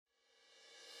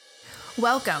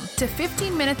Welcome to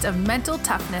 15 Minutes of Mental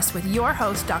Toughness with your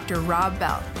host, Dr. Rob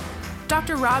Bell.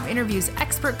 Dr. Rob interviews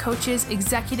expert coaches,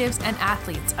 executives, and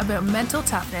athletes about mental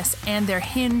toughness and their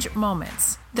hinge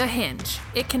moments. The hinge.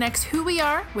 It connects who we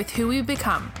are with who we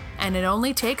become, and it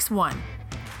only takes one.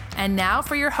 And now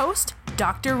for your host,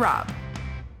 Dr. Rob.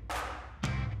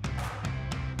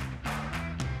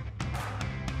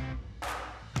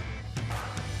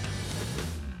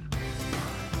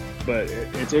 But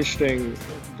it's interesting,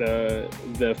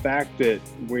 the fact that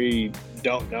we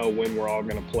don't know when we're all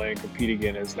going to play and compete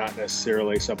again is not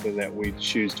necessarily something that we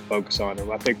choose to focus on.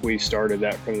 And I think we started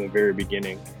that from the very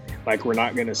beginning. Like, we're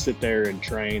not going to sit there and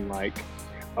train like,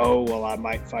 oh, well, I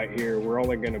might fight here. We're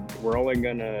only going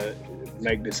to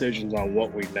make decisions on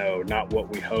what we know, not what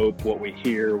we hope, what we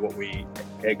hear, what we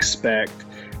expect.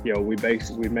 You know, we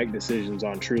make decisions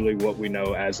on truly what we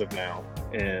know as of now.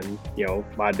 And, you know,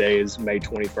 my day is May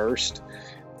 21st.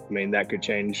 I mean, that could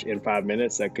change in 5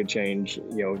 minutes. That could change,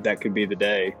 you know, that could be the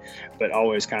day, but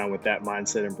always kind of with that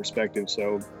mindset and perspective.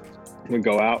 So we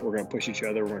go out, we're going to push each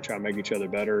other. We're going to try to make each other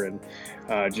better and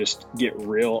just get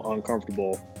real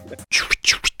uncomfortable.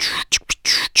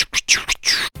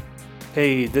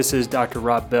 Hey, this is Dr.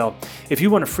 Rob Bell. If you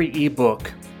want a free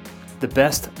ebook, the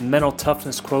best mental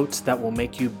toughness quotes that will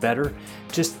make you better,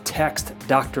 just text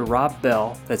Dr. Rob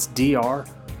Bell, that's DrRobBell,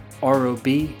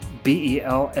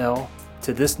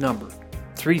 to this number,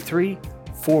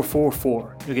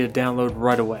 33444. You'll get a download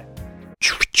right away.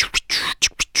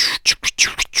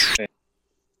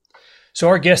 So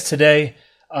our guest today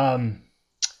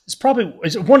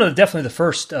is one of definitely the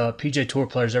first PJ Tour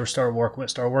players I ever started working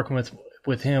with. Started working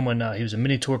with him when he was a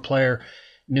mini tour player.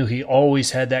 Knew he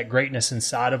always had that greatness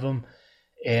inside of him,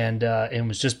 and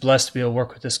was just blessed to be able to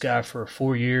work with this guy for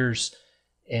 4 years,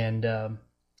 and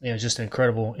just an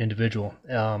incredible individual.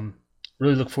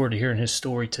 Really look forward to hearing his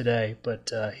story today,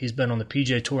 but he's been on the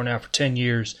PJ Tour now for 10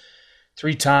 years,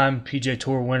 3-time PJ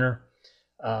Tour winner,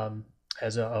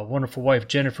 has a wonderful wife,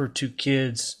 Jennifer, 2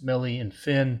 kids, Millie and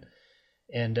Finn,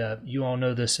 and you all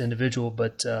know this individual,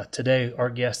 but today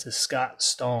our guest is Scott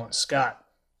Stallings. Scott,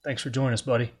 thanks for joining us,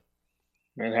 buddy.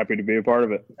 Man, happy to be a part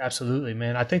of it. Absolutely,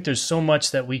 man. I think there's so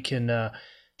much that we can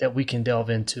delve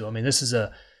into. I mean, this is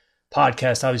a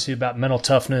podcast, obviously, about mental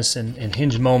toughness and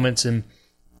hinge moments, and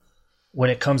when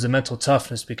it comes to mental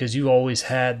toughness, because you always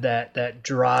had that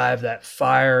drive, that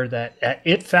fire, that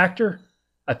it factor.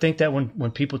 I think that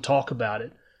when people talk about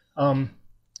it,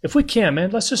 if we can,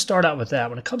 man, let's just start out with that.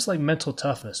 When it comes to like mental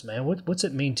toughness, man, what's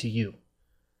it mean to you?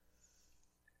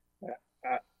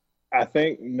 I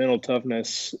think mental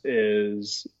toughness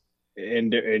is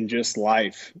in just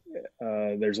life.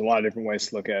 There's a lot of different ways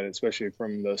to look at it, especially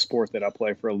from the sport that I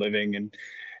play for a living. And,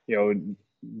 you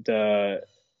know,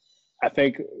 I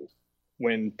think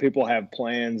when people have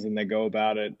plans and they go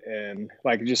about it, and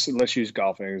like, just let's use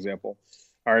golf as an example.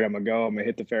 All right, I'm going to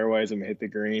hit the fairways, I'm going to hit the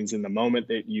greens. And the moment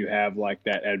that you have like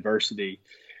that adversity,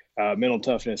 mental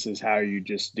toughness is how you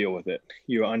just deal with it.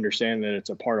 You understand that it's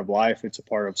a part of life. It's a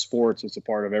part of sports. It's a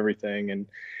part of everything. And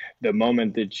the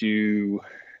moment that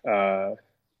the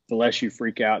less you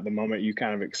freak out, the moment you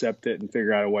kind of accept it and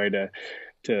figure out a way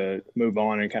to move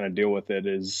on and kind of deal with it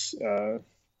is,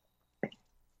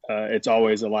 it's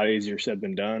always a lot easier said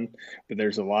than done, but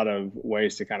there's a lot of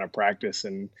ways to kind of practice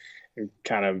and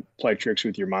kind of play tricks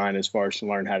with your mind as far as to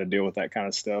learn how to deal with that kind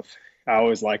of stuff. I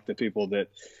always like the people that,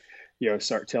 you know,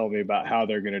 start telling me about how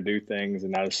they're going to do things,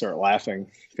 and I just start laughing,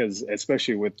 because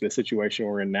especially with the situation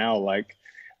we're in now, like,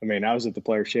 I mean, I was at the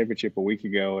Players Championship a week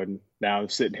ago, and now I'm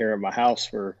sitting here at my house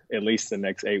for at least the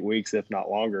next 8 weeks, if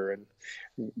not longer, and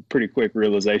pretty quick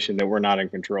realization that we're not in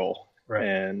control. Right.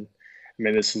 And I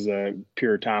mean, this is a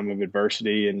pure time of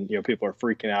adversity, and, you know, people are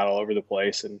freaking out all over the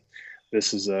place, and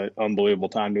this is an unbelievable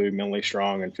time to be mentally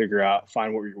strong and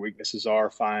find what your weaknesses are,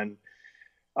 find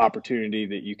opportunity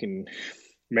that you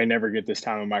may never get this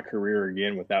time in my career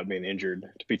again without being injured,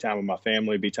 to be time with my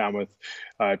family, be time with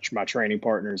my training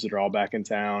partners that are all back in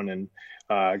town. And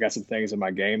I got some things in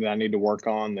my game that I need to work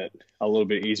on that a little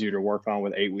bit easier to work on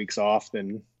with 8 weeks off than,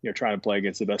 you know, trying to play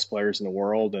against the best players in the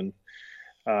world, and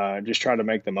just try to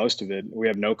make the most of it. We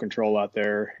have no control out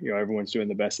there. You know, everyone's doing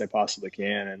the best they possibly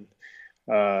can.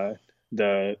 And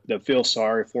the feel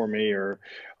sorry for me, or,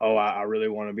 oh, I really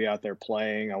want to be out there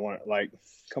playing.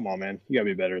 Come on, man, you gotta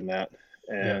be better than that.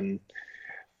 And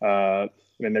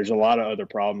there's a lot of other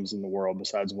problems in the world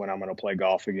besides when I'm going to play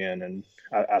golf again. And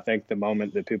I think the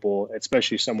moment that people,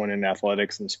 especially someone in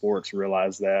athletics and sports,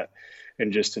 realize that,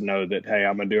 and just to know that, hey,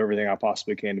 I'm going to do everything I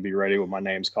possibly can to be ready when my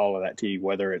name's called on that tee,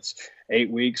 whether it's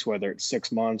 8 weeks, whether it's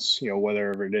 6 months, you know,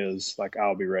 whatever it is, like,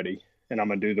 I'll be ready, and I'm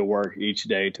going to do the work each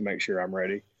day to make sure I'm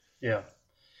ready. Yeah.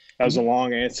 That was a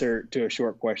long answer to a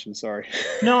short question. Sorry.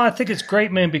 No, I think it's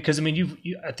great, man, because I mean,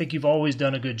 I think you've always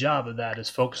done a good job of that, is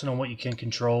focusing on what you can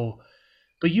control.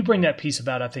 But you bring that piece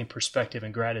about, I think, perspective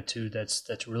and gratitude.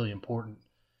 That's really important.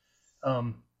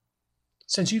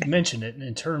 Since you've mentioned it,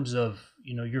 in terms of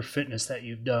your fitness that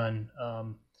you've done,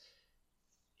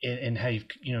 and how you've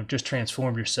just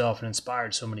transformed yourself and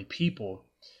inspired so many people.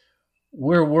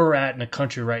 Where we're at in the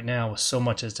country right now with so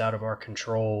much that's out of our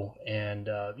control, and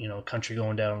country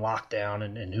going down in lockdown,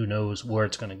 and who knows where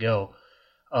it's going to go.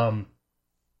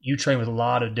 You train with a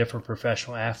lot of different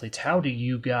professional athletes. How do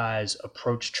you guys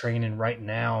approach training right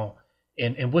now,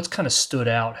 and what's kind of stood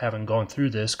out having gone through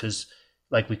this? Because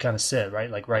like we kind of said,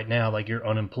 right, like right now, like you're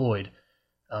unemployed.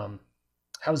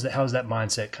 How's that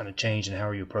mindset kind of changed, and how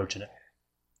are you approaching it?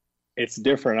 It's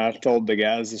different. I told the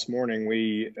guys this morning,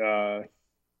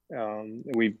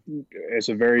 it's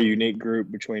a very unique group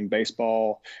between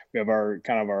baseball. We have our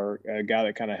guy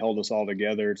that kind of held us all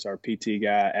together. It's our PT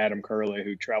guy, Adam Curley,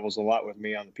 who travels a lot with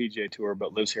me on the PGA Tour,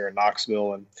 but lives here in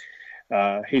Knoxville.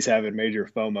 And he's having major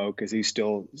FOMO because he's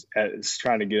still is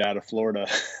trying to get out of Florida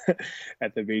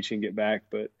at the beach and get back.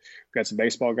 But we've got some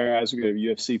baseball guys. We've got a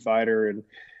UFC fighter and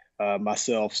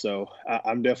myself. So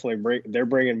I'm definitely they're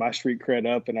bringing my street cred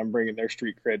up, and I'm bringing their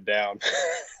street cred down.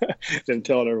 Then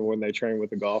telling everyone they train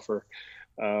with a golfer.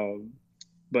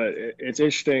 But it's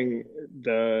interesting,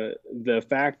 the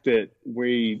fact that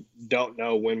we don't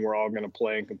know when we're all going to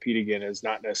play and compete again is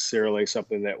not necessarily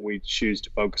something that we choose to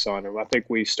focus on. And I think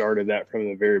we started that from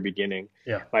the very beginning.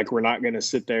 Yeah. Like, we're not going to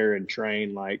sit there and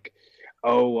train like,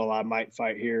 oh, well, I might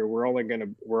fight here. We're only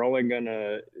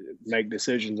gonna make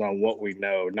decisions on what we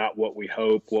know, not what we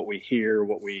hope, what we hear,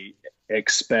 what we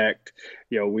expect.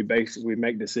 We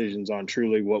make decisions on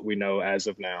truly what we know as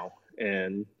of now.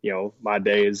 And my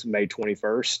day is May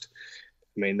 21st.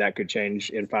 I mean, that could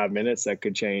change in 5 minutes. That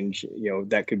could change.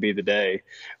 That could be the day.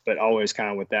 But always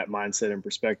kind of with that mindset and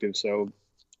perspective. So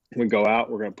we go out.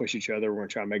 We're going to push each other. We're going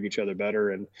to try to make each other better,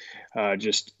 and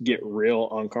just get real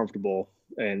uncomfortable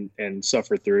and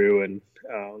suffer through. And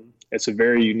it's a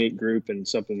very unique group, and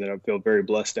something that I feel very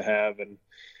blessed to have,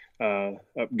 and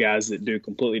guys that do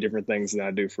completely different things than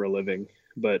I do for a living.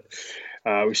 But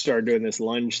we started doing this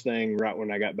lunge thing right when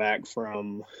I got back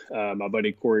from my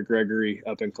buddy Corey Gregory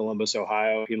up in Columbus,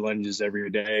 Ohio. He lunges every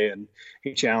day, and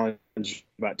he challenged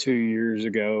about 2 years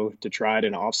ago to try it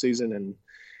in off season, and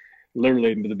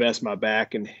literally the best my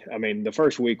back, and I mean, the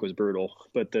first week was brutal,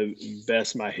 but the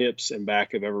best my hips and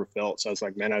back have ever felt. So I was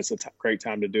like, man, it's a great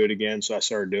time to do it again. So I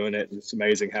started doing it, and it's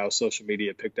amazing how social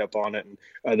media picked up on it, and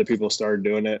other people started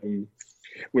doing it. And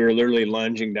we were literally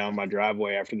lunging down my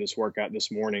driveway after this workout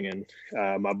this morning,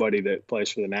 and my buddy that plays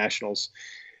for the Nationals,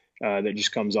 that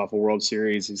just comes off a World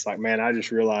Series, he's like, man, I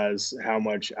just realized how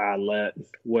much I let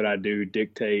what I do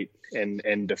dictate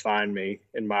and define me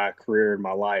in my career and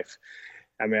my life.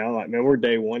 I mean, I'm like, man, we're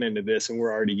day one into this, and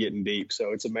we're already getting deep.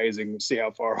 So it's amazing to see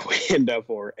how far we end up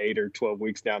for 8 or 12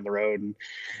 weeks down the road, and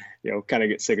kind of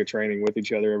get sick of training with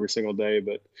each other every single day.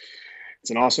 But it's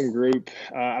an awesome group.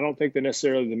 I don't think that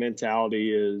necessarily the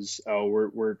mentality is, oh,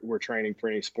 we're training for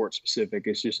any sport specific.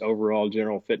 It's just overall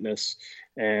general fitness,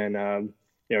 and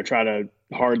try to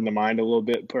harden the mind a little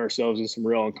bit, put ourselves in some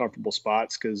real uncomfortable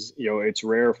spots, because it's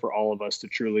rare for all of us to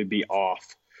truly be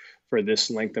off for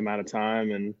this length amount of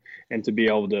time, and to be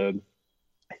able to,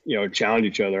 challenge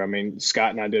each other. I mean,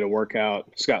 Scott and I did a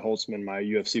workout, Scott Holtzman, my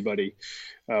UFC buddy,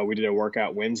 we did a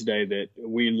workout Wednesday that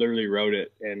we literally wrote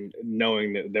it, and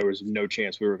knowing that there was no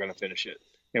chance we were going to finish it.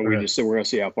 And we just said, we're going to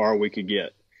see how far we could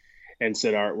get, and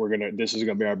said, all right, this is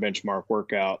going to be our benchmark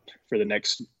workout for the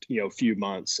next, few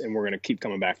months. And we're going to keep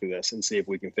coming back to this and see if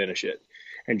we can finish it.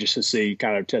 And just to see,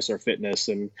 kind of test our fitness.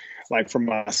 And like for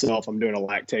myself, I'm doing a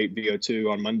lactate VO2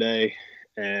 on Monday,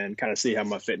 and kind of see how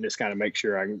my fitness, kind of make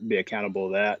sure I can be accountable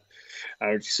to that.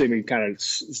 You see me kind of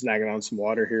snagging on some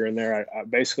water here and there. I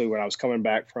basically, when I was coming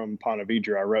back from Ponte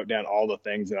Vedra, I wrote down all the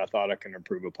things that I thought I can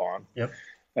improve upon. Yep.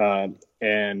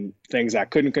 And things I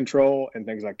couldn't control and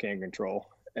things I can control.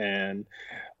 And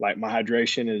like my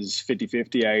hydration is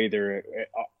 50-50. I either,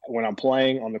 when I'm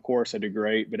playing on the course, I do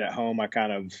great, but at home, I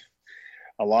kind of,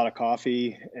 a lot of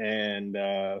coffee and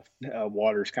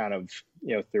water's kind of,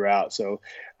 throughout. So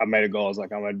I made a goal. I was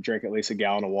like, I'm going to drink at least a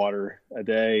gallon of water a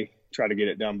day, try to get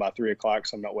it done by 3 o'clock,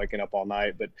 so I'm not waking up all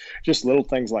night. But just little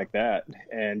things like that,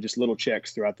 and just little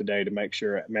checks throughout the day to make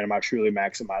sure, man, am I truly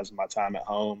maximizing my time at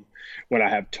home when I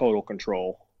have total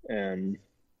control, and,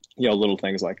 little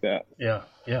things like that. Yeah.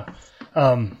 Yeah.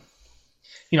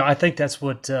 I think that's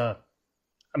what,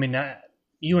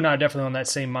 you and I are definitely on that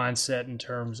same mindset in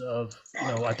terms of,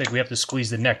 I think we have to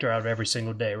squeeze the nectar out of every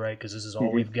single day, right? Because this is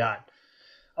all we've got.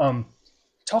 Talk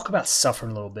talk about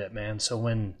suffering a little bit, man. So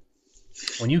when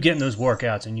you get in those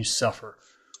workouts and you suffer,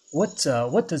 what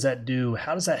does that do?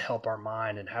 How does that help our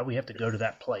mind, and how we have to go to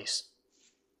that place?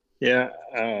 Yeah,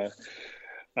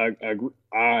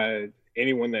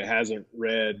 anyone that hasn't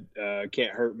read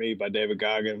 "Can't Hurt Me" by David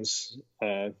Goggins,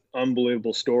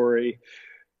 unbelievable story.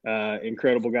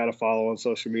 Incredible guy to follow on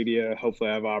social media. Hopefully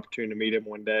I have an opportunity to meet him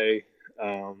one day.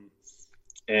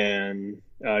 And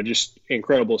just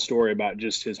incredible story about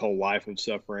just his whole life of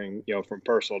suffering, from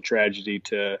personal tragedy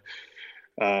to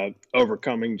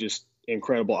overcoming just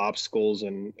incredible obstacles.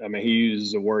 And I mean, he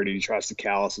uses a word, he tries to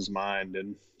callous his mind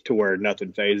and to where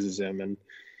nothing phases him. And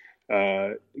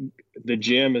the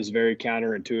gym is very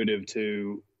counterintuitive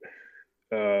to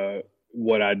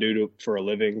what I do for a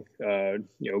living.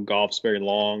 Golf's very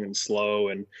long and slow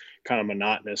and kind of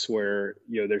monotonous, where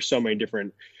there's so many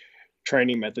different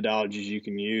training methodologies you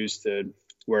can use to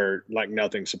where like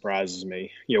nothing surprises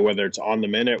me. Whether it's on the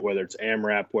minute, whether it's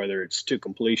AMRAP, whether it's to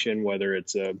completion, whether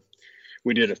it's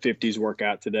we did a 50s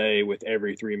workout today with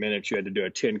every 3 minutes you had to do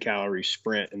a 10-calorie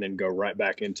sprint and then go right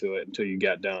back into it until you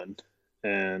got done.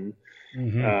 And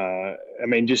I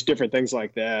mean, just different things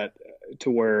like that,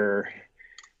 to where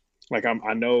like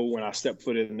I know when I step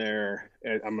foot in there,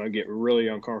 I'm going to get really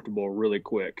uncomfortable really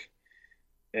quick.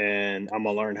 And I'm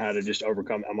going to learn how to just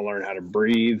overcome. I'm going to learn how to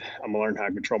breathe. I'm going to learn how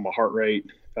to control my heart rate.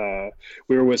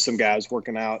 We were with some guys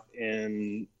working out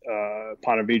in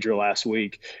Ponte Vedra last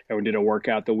week, and we did a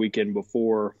workout the weekend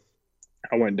before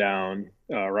I went down,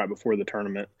 right before the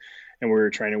tournament. And we were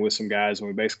training with some guys, and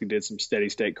we basically did some steady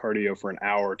state cardio for an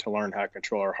hour to learn how to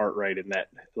control our heart rate in that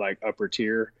like upper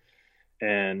tier.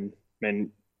 And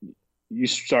you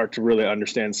start to really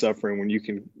understand suffering when you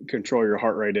can control your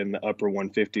heart rate in the upper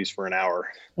 150s for an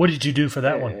hour. What did you do for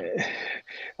that one?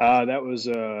 That was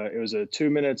it was a 2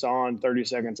 minutes on, 30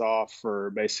 seconds off for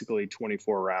basically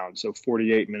 24 rounds. So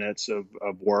 48 minutes of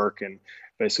work and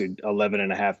basically 11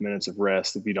 and a half minutes of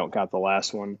rest if you don't count the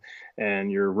last one.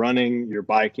 And you're running, you're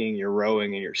biking, you're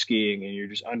rowing, and you're skiing, and you're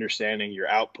just understanding your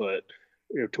output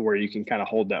to where you can kind of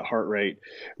hold that heart rate.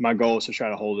 My goal is to try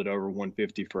to hold it over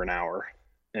 150 for an hour.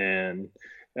 And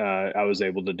I was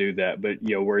able to do that. But,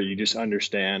 where you just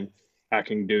understand I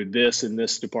can do this in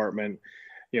this department,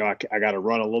 I got to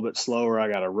run a little bit slower.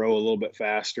 I got to row a little bit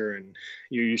faster. And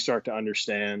you start to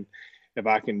understand, if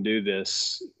I can do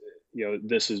this,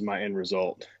 this is my end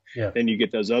result. Yeah. Then you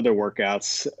get those other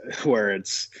workouts where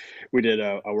we did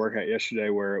a workout yesterday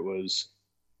where it was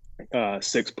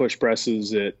 6 push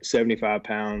presses at 75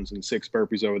 pounds and 6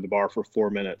 burpees over the bar for 4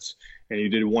 minutes. And you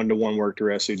did 1-to-1 work to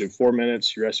rest. So you did 4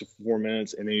 minutes, you rested for 4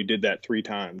 minutes, and then you did that 3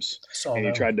 times. And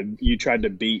you tried to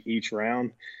beat each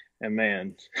round. And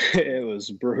man, it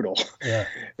was brutal. Yeah.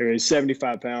 I mean,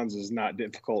 75 pounds is not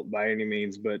difficult by any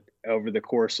means, but over the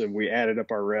course of, we added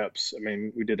up our reps. I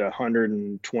mean, we did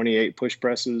 128 push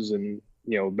presses in,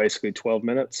 basically 12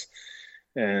 minutes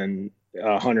and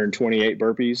 128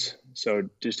 burpees. So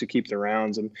just to keep the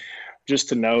rounds and just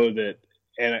to know that,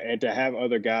 and to have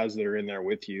other guys that are in there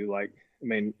with you, like, I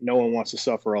mean, no one wants to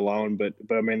suffer alone, but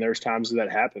I mean, there's times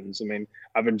that happens. I mean,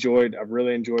 I've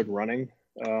really enjoyed running.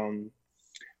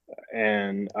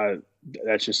 And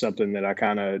that's just something that I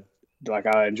kind of like.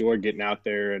 I enjoy getting out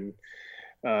there and,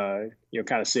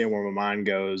 kind of seeing where my mind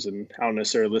goes. And I don't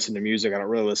necessarily listen to music. I don't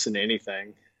really listen to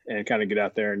anything, and kind of get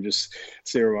out there and just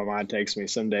see where my mind takes me.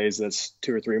 Some days that's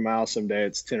 2 or 3 miles. Some day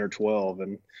it's 10 or 12.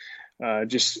 And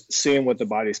just seeing what the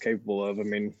body's capable of. I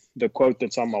mean, the quote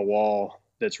that's on my wall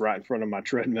that's right in front of my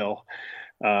treadmill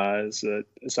is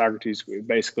Socrates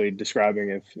basically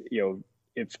describing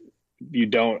if you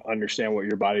don't understand what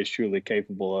your body is truly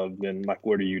capable of, then like,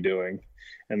 what are you doing?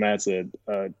 And that's a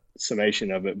summation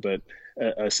of it. But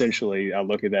essentially I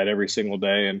look at that every single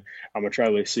day, and I'm going to try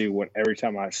to see every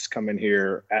time I come in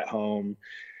here at home,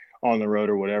 on the road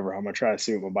or whatever, I'm going to try to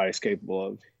see what my body's capable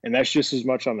of. And that's just as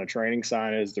much on the training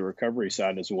side as the recovery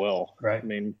side as well. Right. I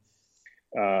mean,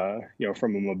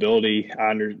 from a mobility,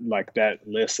 like that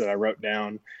list that I wrote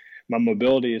down, my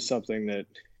mobility is something that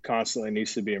constantly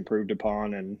needs to be improved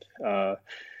upon, and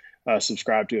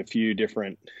subscribe to a few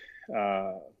different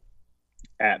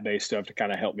app-based stuff to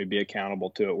kind of help me be accountable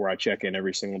to it, where I check in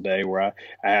every single day, where I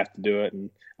have to do it.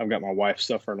 And I've got my wife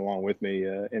suffering along with me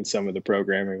in some of the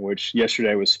programming, which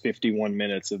yesterday was 51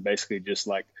 minutes of basically just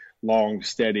like long,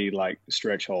 steady, like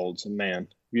stretch holds. And man,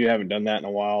 if you haven't done that in a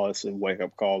while, it's a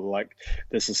wake-up call to like,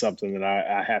 this is something that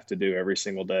I have to do every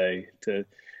single day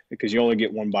because you only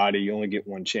get one body, you only get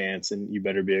one chance, and you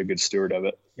better be a good steward of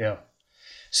it. Yeah.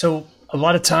 So a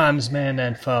lot of times, man,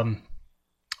 if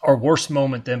our worst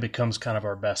moment then becomes kind of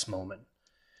our best moment.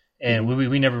 And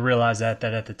we never realized that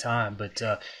at the time. But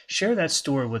share that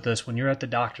story with us when you're at the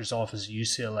doctor's office at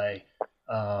UCLA.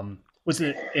 Was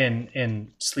it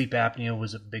and sleep apnea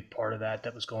was a big part of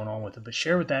that was going on with it. But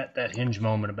share with that hinge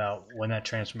moment about when that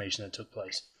transformation that took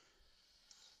place.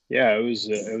 Yeah, it was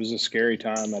a scary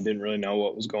time. I didn't really know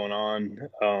what was going on,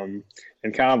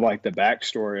 and kind of like the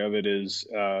backstory of it is,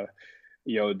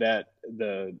 that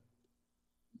the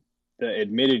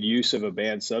admitted use of a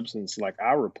banned substance. Like,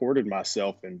 I reported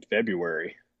myself in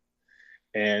February,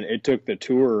 and it took the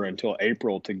tour until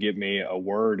April to give me a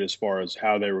word as far as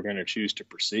how they were going to choose to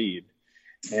proceed.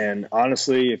 And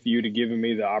honestly, if you'd have given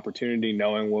me the opportunity,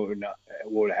 knowing what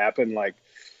would happen, like,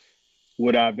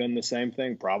 would I have done the same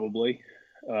thing? Probably.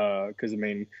 Because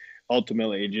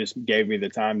ultimately, it just gave me the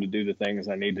time to do the things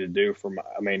I needed to do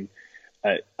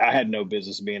I had no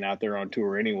business being out there on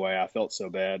tour anyway. I felt so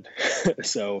bad.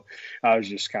 So I was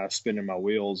just kind of spinning my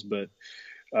wheels, but,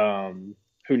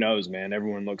 who knows, man?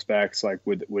 Everyone looks back. It's like,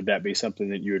 would that be something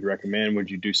that you would recommend?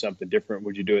 Would you do something different?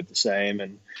 Would you do it the same?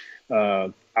 And,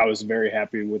 I was very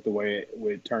happy with the way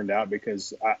it turned out,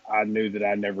 because I knew that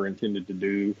I never intended to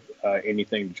do,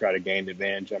 anything to try to gain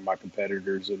advantage on my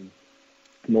competitors, and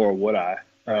nor would I.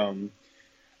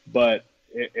 But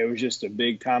it was just a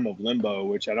big time of limbo,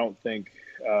 which I don't think,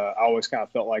 I always kind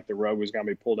of felt like the rug was going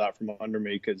to be pulled out from under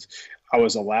me, because I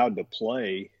was allowed to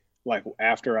play, like,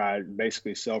 after I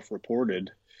basically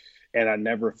self-reported, and I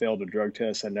never failed a drug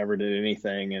test. I never did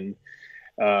anything. And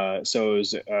so it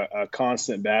was a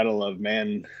constant battle of,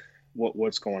 man,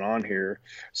 what's going on here?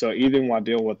 So even while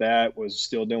dealing with that, was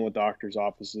still dealing with doctors'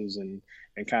 offices and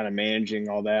kind of managing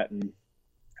all that. And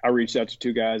I reached out to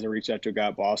two guys. I reached out to a guy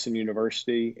at Boston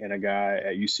University and a guy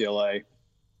at UCLA.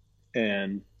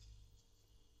 And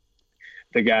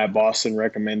the guy at Boston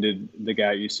recommended the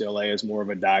guy at UCLA as more of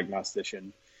a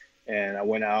diagnostician. And I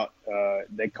went out,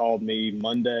 they called me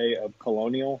Monday of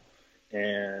Colonial,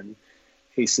 and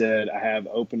he said, I have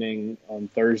opening on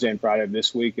Thursday and Friday of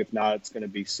this week. If not, it's going to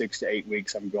be 6 to 8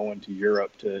 weeks. I'm going to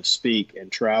Europe to speak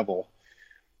and travel.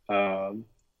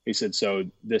 He said, so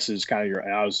this is kind of your,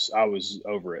 and I was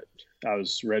over it. I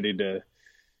was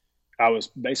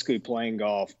basically playing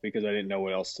golf because I didn't know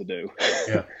what else to do.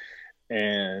 Yeah.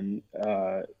 And,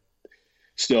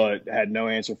 still had no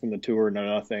answer from the tour, no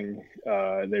nothing. They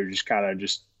were just kind of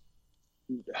just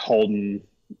holding,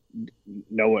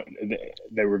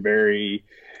 they were very,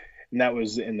 and that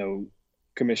was in the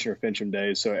Commissioner Fincham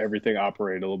days. So everything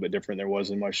operated a little bit different. There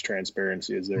wasn't much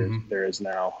transparency as there is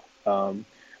now.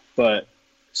 But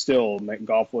still,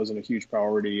 golf wasn't a huge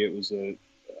priority. It was a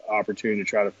opportunity to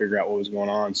try to figure out what was going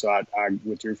on. So I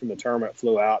withdrew from the tournament,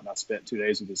 flew out, and I spent 2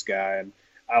 days with this guy, and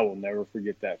I will never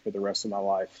forget that for the rest of my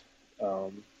life.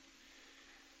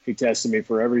 He tested me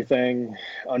for everything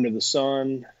under the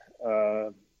sun,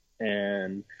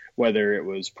 and whether it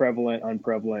was prevalent,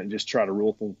 unprevalent, and just try to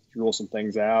rule some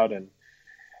things out. And,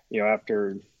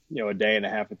 after, a day and a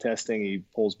half of testing, he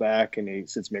pulls back and he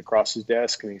sits me across his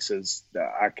desk and he says,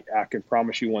 I can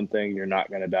promise you one thing, you're not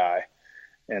going to die.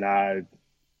 And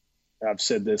I've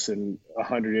said this in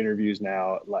 100 interviews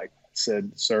now, like,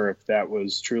 said, sir, if that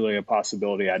was truly a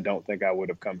possibility, I don't think I would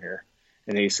have come here.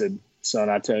 And he said, son,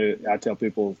 I tell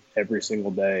people every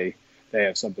single day they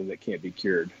have something that can't be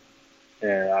cured.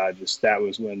 And that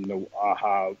was when the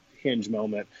aha hinge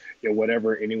moment,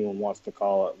 whatever anyone wants to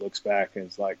call it, looks back and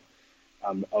it's like,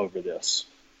 I'm over this.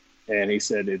 And he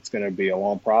said, it's going to be a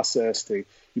long process.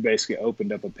 You basically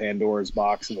opened up a Pandora's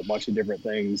box of a bunch of different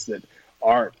things that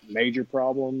aren't major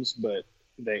problems, but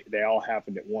they all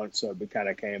happened at once. So it kind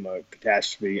of came a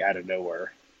catastrophe out of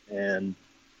nowhere. And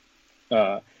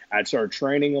I'd started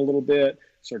training a little bit,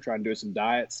 started trying to do some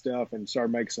diet stuff, and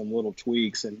started making some little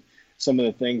tweaks. And some of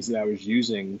the things that I was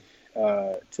using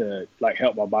to like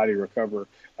help my body recover,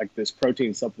 like this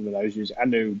protein supplement I was using, I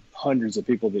knew hundreds of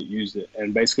people that used it,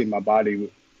 and basically my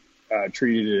body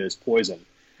treated it as poison.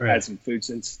 Right. I had some food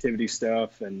sensitivity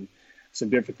stuff and some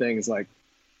different things. Like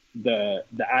the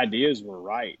ideas were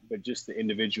right, but just the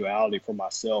individuality for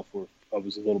myself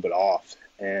was a little bit off.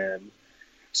 And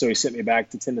so he sent me back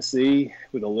to Tennessee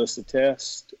with a list of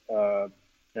tests, and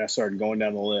I started going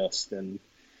down the list and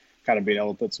kind of being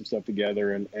able to put some stuff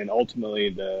together. And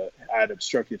ultimately, I had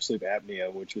obstructive sleep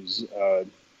apnea, which was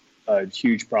a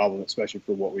huge problem, especially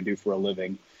for what we do for a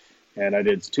living. And I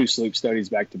did 2 sleep studies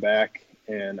back to back,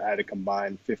 and I had to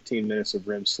combine 15 minutes of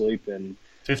REM sleep and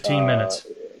 15 minutes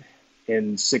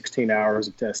in 16 hours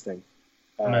of testing.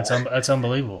 That's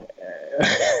unbelievable.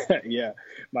 Yeah,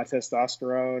 my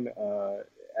testosterone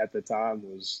at the time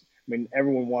was,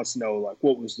 everyone wants to know, like,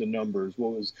 what was the numbers?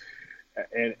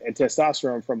 And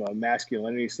testosterone from a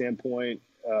masculinity standpoint,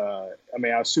 I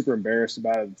mean, I was super embarrassed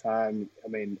about it at the time. I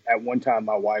mean, at one time,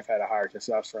 my wife had a higher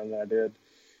testosterone than I did,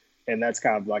 and that's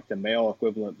kind of like the male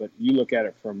equivalent. But you look at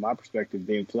it from my perspective,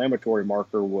 the inflammatory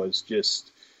marker was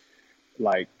just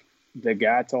like the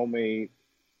guy told me,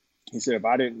 he said, if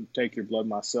I didn't take your blood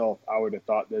myself, I would have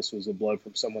thought this was a blood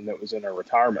from someone that was in a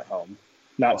retirement home,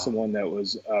 not someone that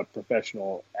was a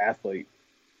professional athlete.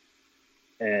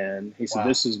 And he said,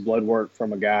 this is blood work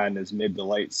from a guy in his mid to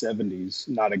late 70s,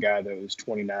 not a guy that was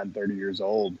 29, 30 years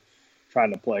old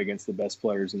trying to play against the best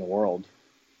players in the world.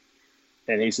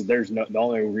 And he said, the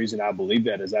only reason I believe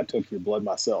that is I took your blood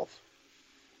myself.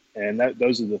 And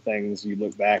those are the things you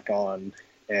look back on.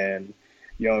 And,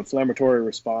 you know, inflammatory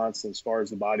response as far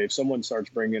as the body, if someone starts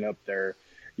bringing up their,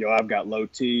 you know, I've got low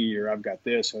T or I've got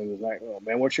this, and it's like, oh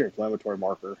man, what's your inflammatory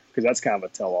marker? Because that's kind of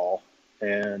a tell-all.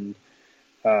 And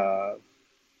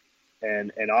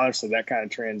honestly, that kind of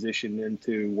transitioned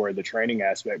into where the training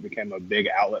aspect became a big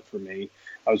outlet for me.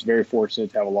 I was very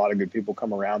fortunate to have a lot of good people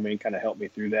come around me and kind of help me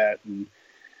through that. And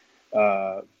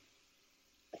I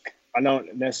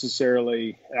don't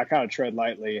necessarily, and I kind of tread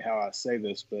lightly how I say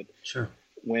this, but sure,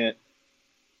 when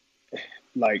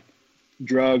like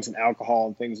drugs and alcohol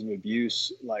and things of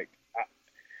abuse, like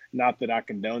not that I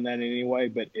condone that in any way,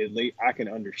 but at least I can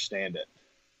understand it.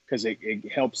 Because it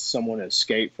helps someone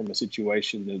escape from a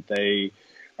situation that they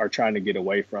are trying to get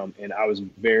away from. And I was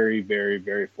very, very,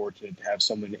 very fortunate to have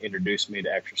someone introduce me to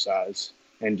exercise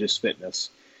and just fitness.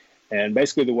 And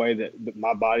basically the way that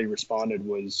my body responded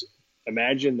was,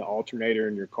 imagine the alternator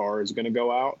in your car is going to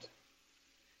go out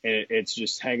and it's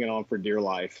just hanging on for dear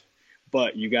life.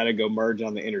 But you got to go merge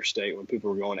on the interstate when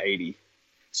people are going 80.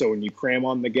 So when you cram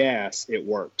on the gas, it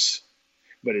works.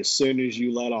 But as soon as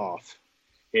you let off,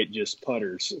 it just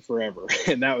putters forever.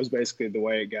 And that was basically the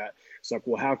way it got. It's like,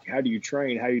 well, how do you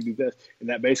train? How do you do this? And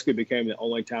that basically became the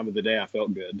only time of the day I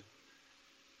felt good.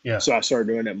 Yeah. So I started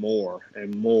doing it more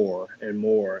and more and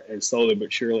more. And slowly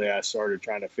but surely I started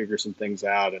trying to figure some things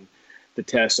out. And the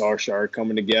tests all started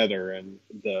coming together, and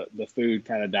the food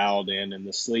kind of dialed in and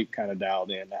the sleep kind of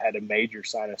dialed in. I had a major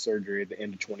sinus surgery at the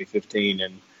end of 2015.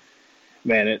 And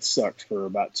man, it sucked for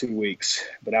about 2 weeks,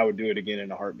 but I would do it again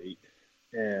in a heartbeat.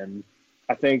 And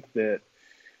I think that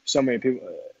so many people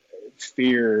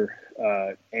fear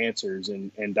answers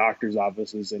and doctor's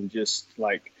offices and just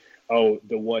like, oh,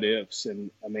 the what ifs.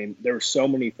 And I mean, there were so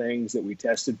many things that we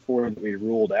tested for that we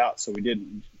ruled out. So we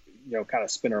didn't, you know, kind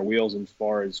of spin our wheels as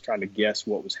far as trying to guess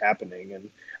what was happening. And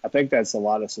I think that's a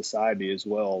lot of society as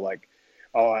well. Like,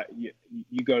 oh,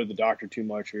 you go to the doctor too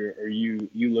much, or you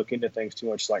look into things too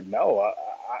much. Like, no,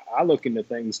 I look into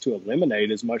things to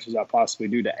eliminate as much as I possibly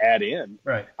do to add in.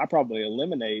 Right. I probably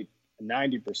eliminate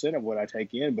 90% of what I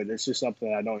take in, but it's just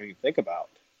something I don't even think about.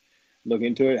 Look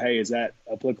into it. Hey, is that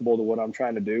applicable to what I'm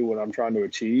trying to do, what I'm trying to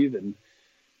achieve? And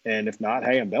if not,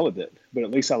 hey, I'm done with it. But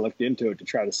at least I looked into it to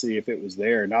try to see if it was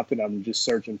there. Not that I'm just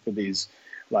searching for these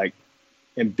like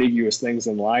ambiguous things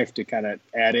in life to kind of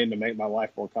add in to make my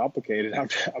life more complicated. I'm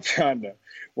trying to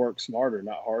work smarter,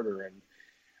 not harder. And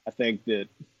I think that,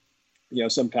 you know,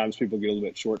 sometimes people get a little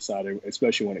bit short-sighted,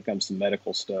 especially when it comes to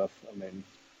medical stuff. I mean,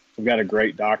 I've got a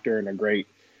great doctor and a great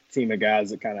team of guys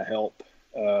that kind of help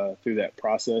through that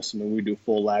process. I mean, we do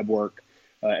full lab work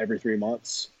every 3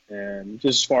 months. And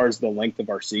just as far as the length of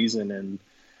our season and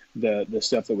the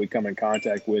stuff that we come in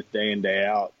contact with day in, day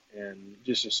out, and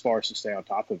just as far as to stay on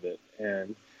top of it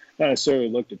and not necessarily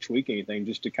look to tweak anything,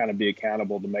 just to kind of be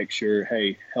accountable to make sure,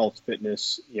 hey, health,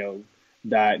 fitness, you know,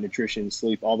 diet, nutrition,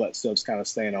 sleep, all that stuff's kind of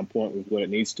staying on point with what it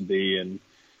needs to be. And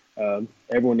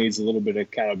everyone needs a little bit of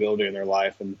accountability in their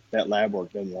life, and that lab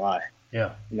work doesn't lie.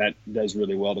 Yeah. And that does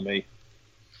really well to me.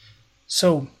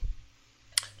 So,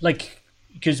 like,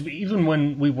 because even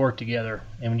when we worked together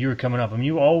and when you were coming up, I mean,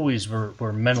 you always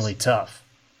were mentally tough.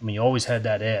 I mean, you always had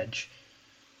that edge.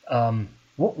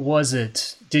 What was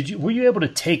it? Were you able to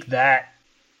take that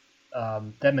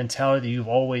mentality that you've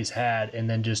always had and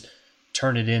then just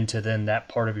turn it into then that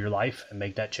part of your life and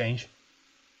make that change?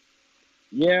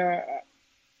 Yeah.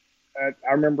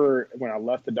 I remember when I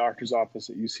left the doctor's office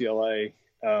at UCLA,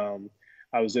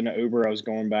 I was in an Uber. I was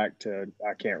going back to,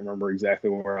 I can't remember exactly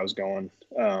where I was going.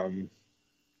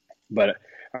 But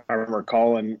I remember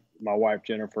calling my wife,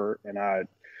 Jennifer, and I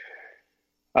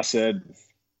said,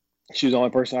 she was the only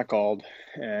person I called.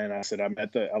 And I said, I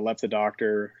left the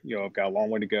doctor, you know, I've got a long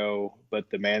way to go, but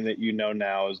the man that you know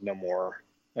now is no more.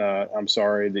 I'm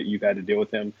sorry that you've had to deal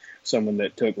with him. Someone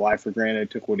that took life for granted,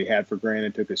 took what he had for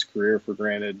granted, took his career for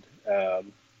granted.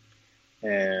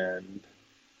 And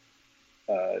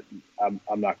I'm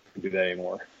not going to do that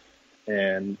anymore.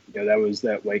 And, you know, that was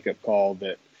that wake up call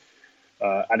that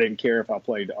I didn't care if I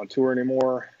played on tour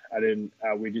anymore.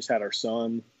 We just had our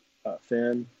son,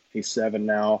 Finn. He's 7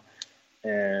 now.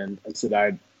 And I said,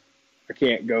 I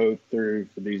can't go through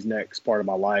for these next part of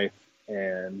my life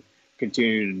and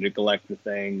continue to neglect the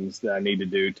things that I need to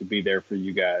do to be there for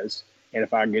you guys. And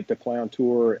if I get to play on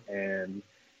tour and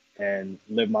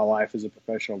live my life as a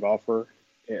professional golfer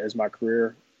as my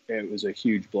career, it was a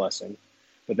huge blessing.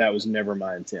 But that was never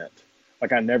my intent.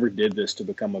 Like, I never did this to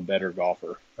become a better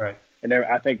golfer. Right. And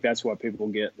I think that's what people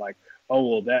get, like,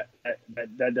 oh, well,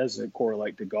 that doesn't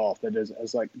correlate to golf. That doesn't. I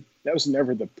was like, that was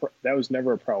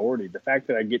never a priority. The fact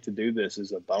that I get to do this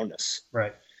is a bonus.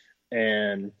 Right.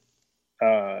 And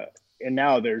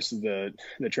now there's the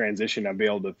transition. I'll be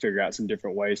able to figure out some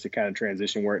different ways to kind of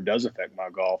transition where it does affect my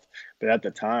golf. But at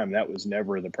the time, that was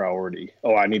never the priority.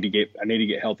 Oh, I need to get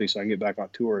healthy so I can get back on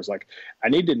tour. It's like, I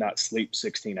need to not sleep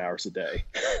 16 hours a day.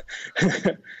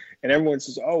 And everyone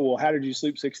says, oh, well, how did you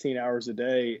sleep 16 hours a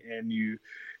day? And you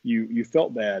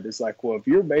felt bad. It's like, well, if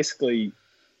you're basically,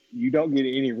 you don't get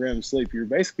any REM sleep, you're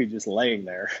basically just laying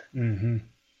there. Mm-hmm.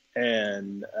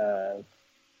 And,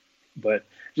 but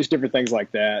just different things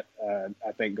like that,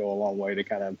 I think go a long way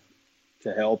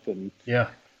to help. And yeah,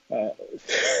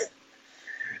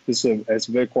 it's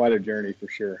been quite a journey for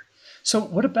sure. So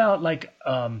what about like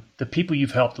the people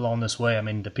you've helped along this way? I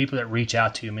mean, the people that reach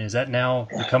out to you, I mean, is that now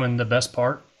becoming the best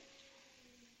part?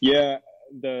 Yeah,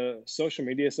 the social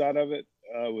media side of it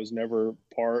was never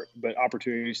part, but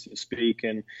opportunities to speak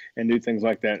and do things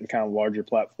like that in kind of larger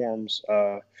platforms.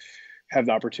 Have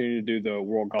the opportunity to do the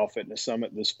World Golf Fitness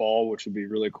Summit this fall, which would be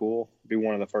really cool. Be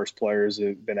one of the first players that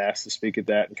have been asked to speak at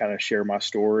that and kind of share my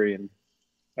story and,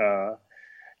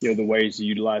 the ways to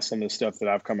utilize some of the stuff that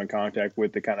I've come in contact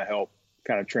with to kind of help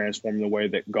kind of transform the way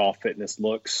that golf fitness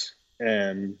looks.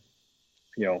 And,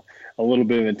 a little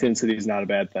bit of intensity is not a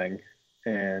bad thing.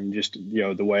 And just,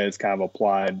 the way it's kind of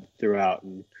applied throughout.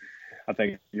 And I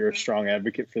think you're a strong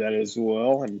advocate for that as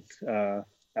well. And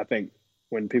I think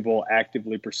when people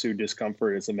actively pursue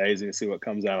discomfort, it's amazing to see what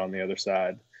comes out on the other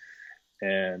side.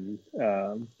 And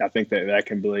I think that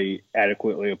can be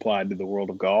adequately applied to the world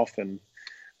of golf, and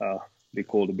be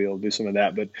cool to be able to do some of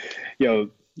that. But,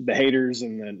 the haters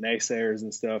and the naysayers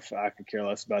and stuff, I could care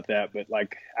less about that. But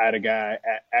like, I had a guy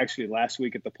actually last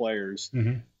week at the Players,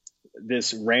 mm-hmm.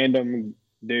 this random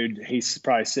dude, he's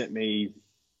probably sent me,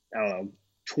 I don't know,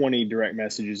 20 direct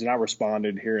messages, and I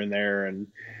responded here and there and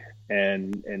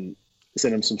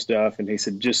sent him some stuff. And he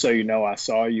said, just so you know, I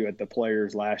saw you at the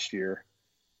Players last year.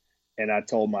 And I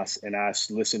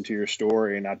listened to your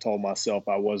story, and I told myself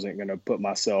I was going to put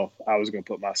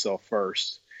myself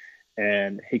first.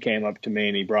 And he came up to me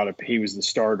and he was the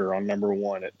starter on number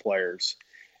 1 at Players.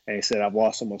 And he said, I've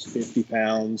lost almost 50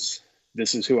 pounds.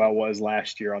 This is who I was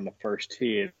last year on the first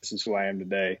tee. This is who I am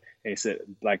today. And he said,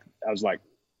 I was like,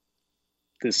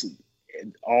 this,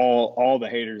 all the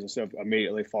haters and stuff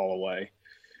immediately fall away.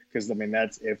 Because I mean,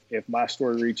 that's, if my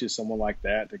story reaches someone like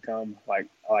that to come, like,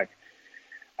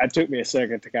 it took me a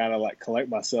second to kind of like collect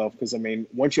myself. Because I mean,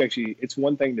 once you actually, it's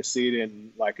one thing to see it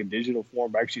in like a digital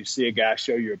form, but actually see a guy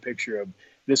show you a picture of,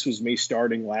 this was me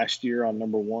starting last year on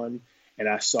number 1. And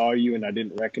I saw you and I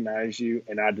didn't recognize you,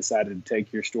 and I decided to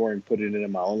take your story and put it into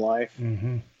my own life.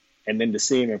 Mm-hmm. And then to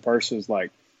see him in person was like,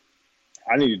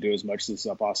 I need to do as much as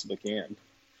I possibly can.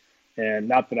 And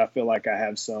not that I feel like I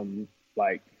have some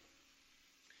like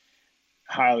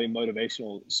highly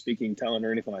motivational speaking tone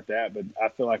or anything like that, but I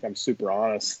feel like I'm super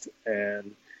honest,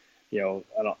 and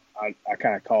I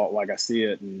kind of call it like I see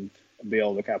it and be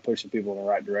able to kind of push the people in the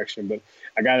right direction. But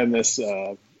I got in this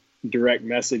direct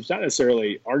message, not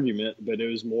necessarily argument, but it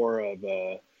was more of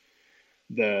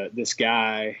this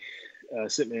guy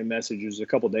sent me a message. It was a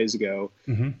couple of days ago,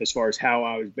 mm-hmm. as far as how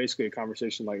I was, basically a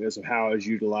conversation like this of how I was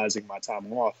utilizing my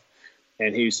time off.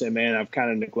 And he said, man, I've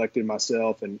kind of neglected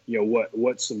myself, and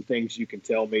what's some things you can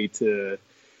tell me to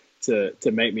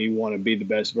make me want to be the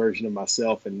best version of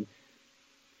myself. And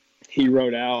he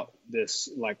wrote out this,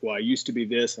 like, well, I used to be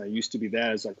this and I used to be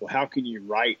that. It's like, well, how can you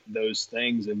write those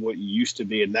things and what you used to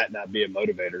be and that not be a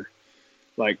motivator?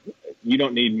 Like, you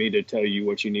don't need me to tell you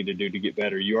what you need to do to get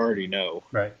better. You already know.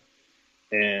 Right.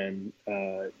 And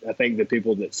I think the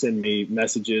people that send me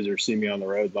messages or see me on the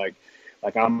road, like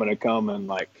I'm going to come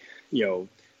and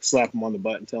slap them on the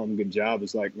butt and tell them good job.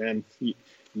 It's like, man, you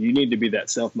need to be that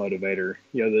self-motivator.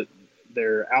 That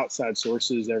there are outside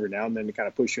sources every now and then to kind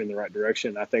of push you in the right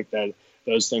direction. I think that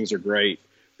those things are great,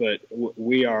 but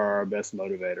we are our best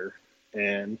motivator.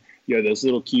 And, those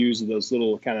little cues and those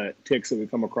little kind of ticks that we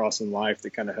come across in life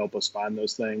that kind of help us find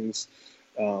those things.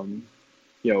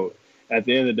 At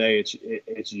the end of the day,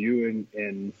 it's you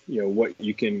and what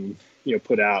you can,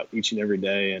 put out each and every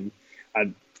day. And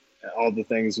all the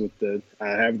things I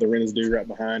have the rent is due right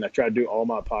behind. I try to do all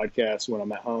my podcasts when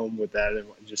I'm at home with that, and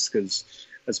just because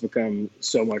that's become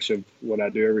so much of what I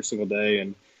do every single day.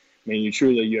 And I mean,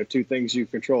 you have two things you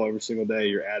control every single day: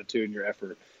 your attitude and your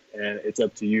effort. And it's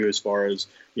up to you as far as,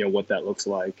 what that looks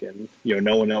like. And,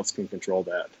 no one else can control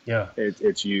that. Yeah.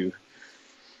 It's you.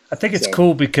 I think it's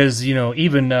cool because,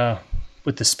 even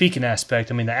with the speaking aspect,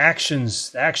 I mean, the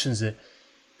actions that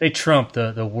they trump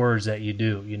the words that you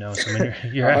do, So, I mean,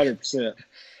 you're 100%.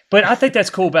 But I think that's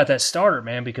cool about that starter,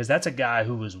 man, because that's a guy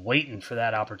who was waiting for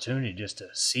that opportunity just to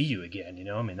see you again,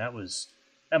 I mean, that must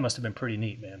have been pretty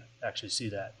neat, man, to actually see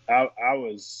that. I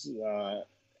was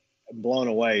blown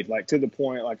away, like to the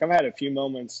point, like I've had a few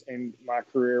moments in my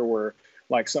career where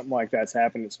like something like that's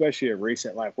happened, especially a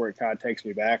recent life where it kind of takes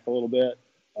me back a little bit.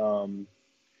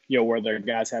 Where the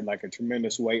guys had like a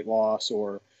tremendous weight loss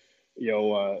or,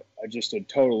 just a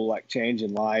total like change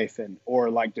in life or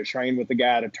like to train with the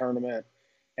guy at a tournament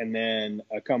and then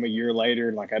come a year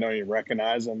later, like I don't even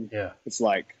recognize them. Yeah. It's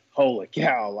like, holy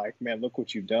cow, like, man, look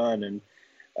what you've done. And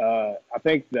I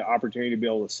think the opportunity to be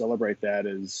able to celebrate that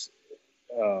is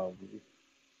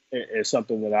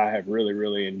something that I have really,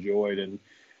 really enjoyed. And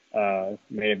man,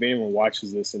 if anyone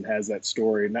watches this and has that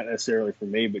story, not necessarily for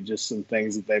me, but just some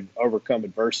things that they've overcome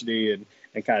adversity and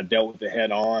kind of dealt with it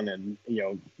head on, and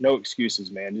no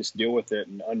excuses, man. Just deal with it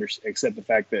and accept the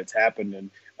fact that it's happened and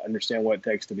understand what it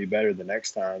takes to be better the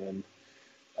next time.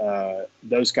 And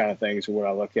those kind of things are what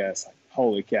I look at. It's like,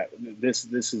 holy cow, this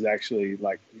is actually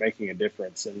like making a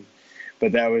difference.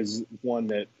 But that was one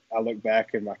that I look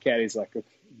back and my caddy's like,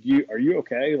 are you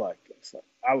okay? Like,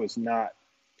 I was not.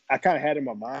 I kind of had in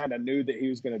my mind, I knew that he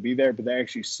was going to be there, but they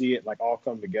actually see it like all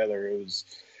come together. It was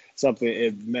something,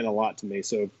 it meant a lot to me.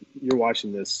 So if you're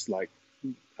watching this, like,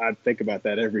 I think about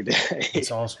that every day. It's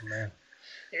awesome, man.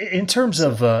 In terms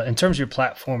of your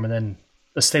platform, and then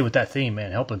let's stay with that theme,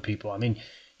 man, helping people. I mean,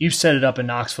 you've set it up in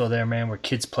Knoxville there, man, where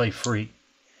kids play free.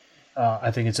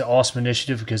 I think it's an awesome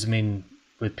initiative because, I mean,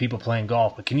 with people playing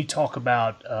golf, but can you talk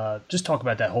about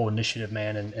that whole initiative,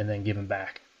 man, and then giving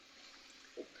back?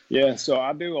 Yeah, so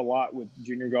I do a lot with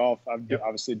junior golf.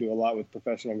 Obviously do a lot with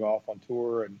professional golf on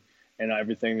tour and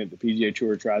everything that the PGA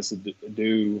Tour tries to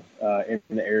do in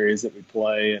the areas that we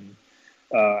play, and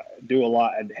do a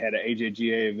lot. I had an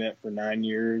AJGA event for 9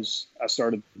 years. I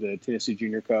started the Tennessee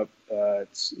Junior Cup.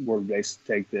 It's where we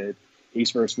take the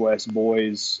East versus West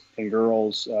boys and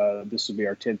girls. This will be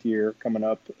our 10th year coming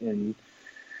up in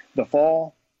the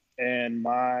fall. And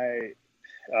my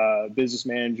business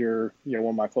manager, one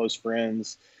of my close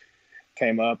friends,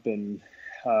 came up and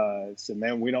said,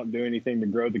 man, we don't do anything to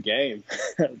grow the game.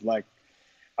 Like,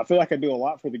 I feel like I do a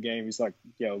lot for the game. He's like,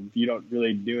 you don't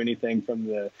really do anything from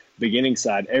the beginning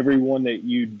side. Everyone that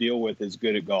you deal with is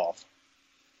good at golf.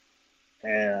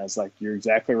 And I was like, you're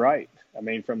exactly right. I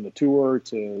mean, from the tour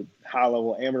to high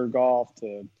level amateur golf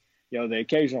to, the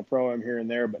occasional pro-am here and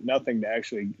there, but nothing to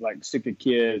actually like stick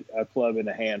a club in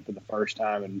the hand for the first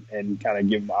time and kind of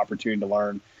give them the opportunity to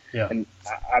learn. Yeah. And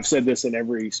I've said this in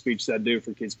every speech that I do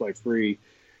for Kids Play Free.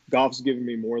 Golf's given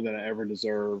me more than I ever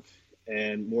deserved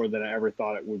and more than I ever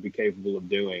thought it would be capable of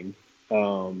doing.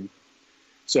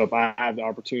 So if I have the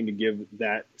opportunity to give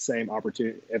that same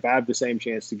opportunity, if I have the same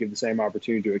chance to give the same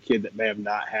opportunity to a kid that may have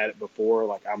not had it before,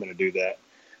 like, I'm going to do that.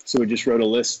 So we just wrote a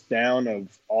list down of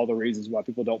all the reasons why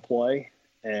people don't play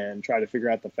and try to figure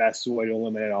out the fastest way to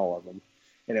eliminate all of them.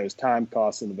 And it was time,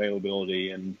 cost, and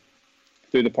availability. And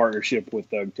through the partnership with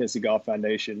the Tennessee Golf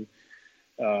Foundation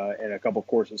and a couple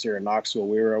courses here in Knoxville,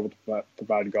 we were able to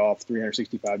provide golf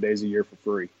 365 days a year for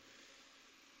free.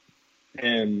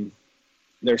 And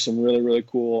there's some really, really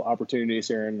cool opportunities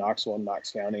here in Knoxville and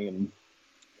Knox County.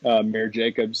 And Mayor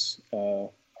Jacobs, our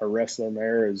wrestler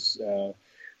mayor, is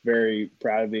very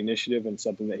proud of the initiative and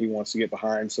something that he wants to get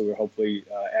behind. So we'll hopefully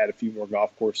add a few more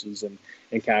golf courses and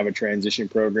kind of a transition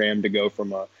program to go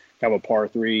from a kind of a par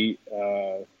 3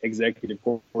 executive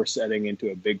course setting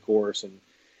into a big course and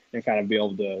kind of be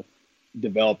able to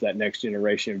develop that next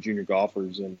generation of junior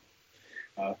golfers. And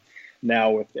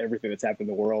now with everything that's happened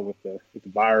in the world with the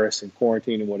virus and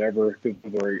quarantine and whatever,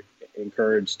 people are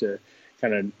encouraged to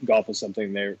kind of golf is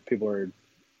something people are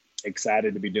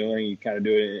excited to be doing. You kind of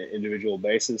do it on an individual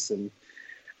basis. And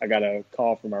I got a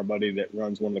call from our buddy that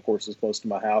runs one of the courses close to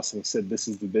my house, and he said this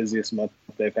is the busiest month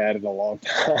they've had in a long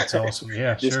time. That's awesome.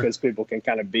 Yeah, just because people can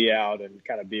kind of be out and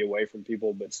kind of be away from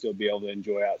people, but still be able to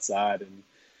enjoy outside.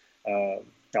 And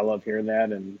I love hearing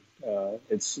that. And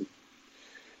it's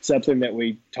something that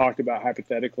we talked about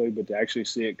hypothetically, but to actually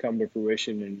see it come to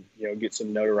fruition and, get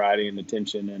some notoriety and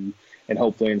attention and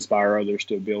hopefully inspire others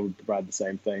to be able to provide the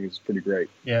same thing is pretty great.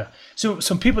 Yeah. So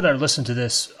some people that are listening to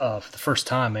this for the first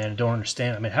time, man, and don't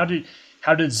understand. I mean,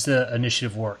 how does the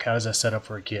initiative work? How does that set up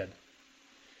for a kid?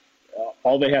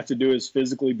 All they have to do is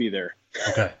physically be there.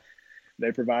 Okay.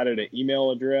 They provided an email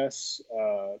address.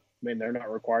 They're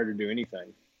not required to do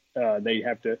anything. They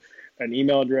have an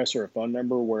email address or a phone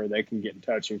number where they can get in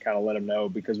touch and kind of let them know,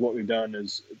 because what we've done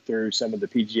is through some of the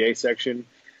PGA section,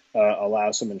 allow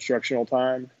some instructional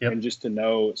time. Yep. And just to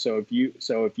know. So if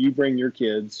you bring your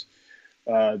kids,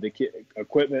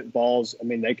 equipment, balls,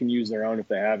 they can use their own if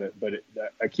they have it, but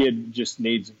a kid just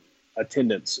needs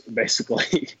attendance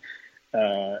basically.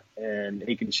 And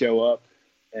he can show up,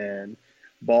 and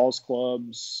balls,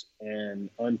 clubs, and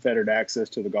unfettered access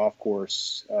to the golf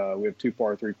course. We have 2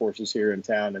 par 3 courses here in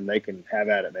town, and they can have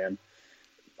at it, man,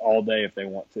 all day if they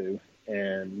want to.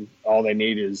 And all they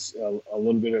need is a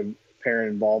little bit of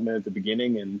parent involvement at the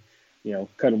beginning, and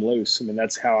cut them loose.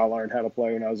 That's how I learned how to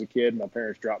play when I was a kid. My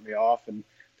parents dropped me off and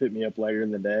picked me up later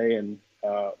in the day, and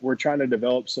we're trying to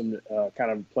develop some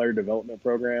kind of player development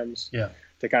programs. Yeah.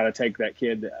 To kind of take that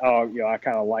kid, I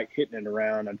kind of like hitting it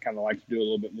around. I'd kind of like to do a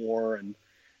little bit more, and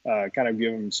kind of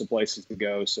give them some places to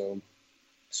go. So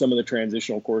some of the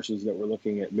transitional courses that we're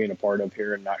looking at being a part of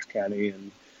here in Knox County,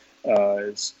 and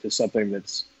is something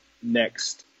that's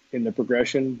next in the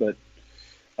progression. But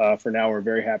for now, we're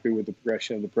very happy with the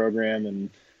progression of the program,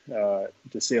 and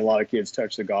to see a lot of kids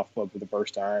touch the golf club for the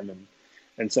first time, and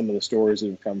some of the stories that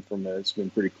have come from it, it's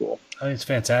been pretty cool. I think it's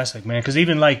fantastic, man, because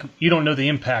even you don't know the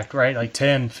impact, right?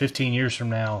 10, 15 years from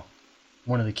now,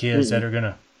 one of the kids that are going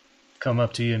to come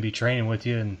up to you and be training with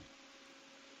you, and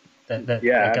that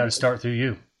got to start through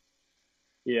you.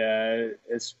 Yeah,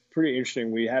 it's pretty interesting.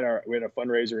 We had a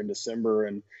fundraiser in December,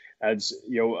 and as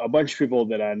a bunch of people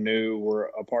that I knew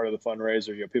were a part of the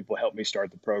fundraiser. People helped me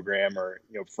start the program, or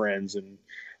friends and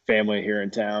family here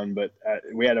in town. But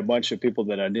we had a bunch of people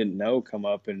that I didn't know come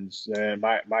up and say,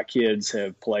 my kids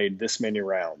have played this many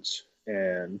rounds,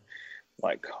 and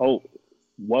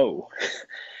whoa.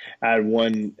 I had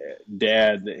one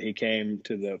dad that he came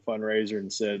to the fundraiser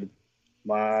and said,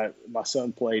 my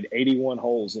son played 81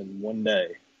 holes in one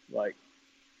day.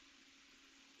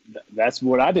 That's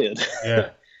what I did.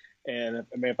 Yeah. And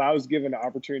if I was given the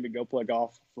opportunity to go play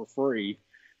golf for free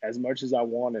as much as I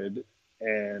wanted,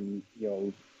 and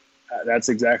that's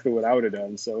exactly what I would have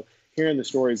done. So hearing the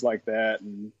stories like that,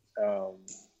 and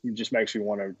it just makes you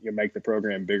want to make the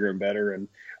program bigger and better. And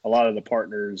a lot of the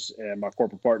partners and my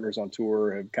corporate partners on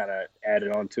tour have kind of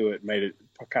added on to it, made it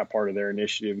kind of part of their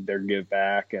initiative, their give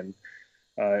back. And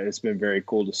it's been very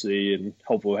cool to see, and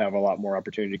hopefully we'll have a lot more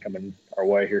opportunity coming our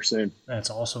way here soon. That's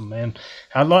awesome, man.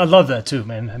 I love that too,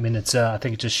 man. It's I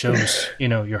think it just shows,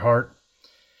 your heart.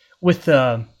 With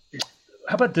how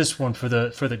about this one for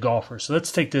the golfer? So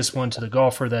let's take this one to the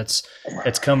golfer that's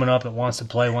coming up, that wants to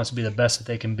play, wants to be the best that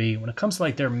they can be. When it comes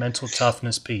to their mental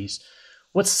toughness piece,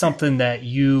 what's something that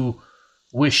you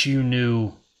wish you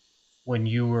knew when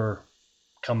you were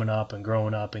coming up and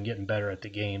growing up and getting better at the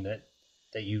game that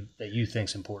you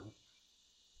think's important?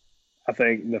 I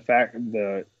think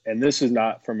and this is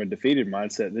not from a defeated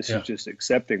mindset. This is just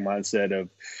accepting mindset of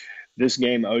this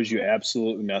game owes you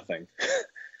absolutely nothing.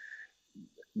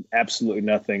 Absolutely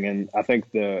nothing. And I think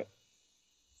the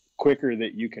quicker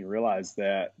that you can realize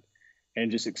that, and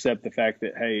just accept the fact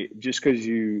that, hey, just because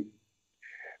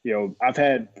I've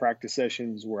had practice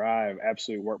sessions where I've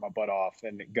absolutely worked my butt off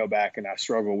and go back and I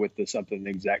struggle with something the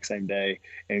exact same day.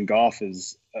 And golf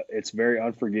is, it's very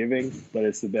unforgiving, but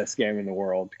it's the best game in the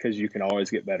world because you can always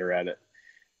get better at it.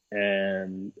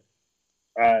 And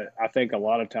I think a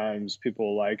lot of times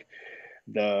people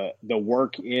the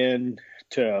work in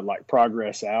to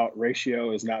progress out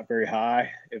ratio is not very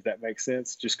high, if that makes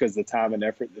sense, just because the time and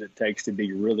effort that it takes to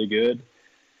be really good.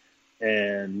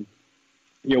 And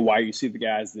why you see the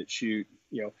guys that shoot,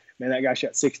 man, that guy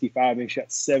shot 65 and he shot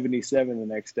 77 the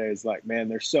next day. Is man,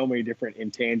 there's so many different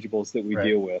intangibles that we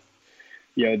deal with,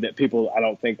 that people I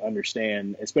don't think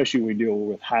understand, especially when we deal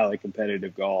with highly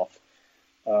competitive golf.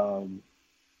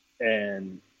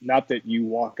 And not that you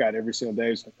walk out every single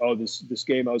day, it's this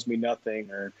game owes me nothing,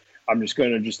 or I'm just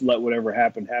going to just let whatever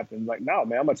happen. No,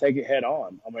 man, I'm going to take it head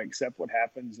on. I'm going to accept what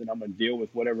happens, and I'm going to deal with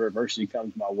whatever adversity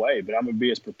comes my way. But I'm going to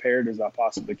be as prepared as I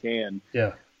possibly can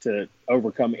to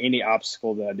overcome any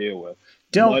obstacle that I deal with.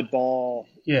 Mud ball.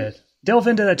 Yeah. Delve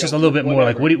into that just a little bit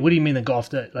more. What do you mean the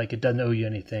golf that it doesn't owe you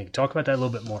anything? Talk about that a little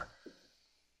bit more.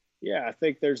 Yeah, I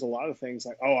think there's a lot of things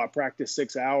I practiced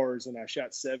 6 hours and I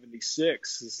shot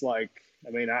 76. It's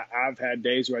I've had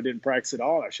days where I didn't practice at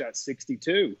all and I shot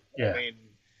 62. Yeah.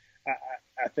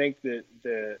 I think that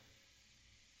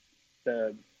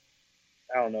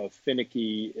I don't know if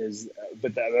finicky is,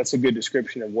 but that's a good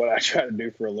description of what I try to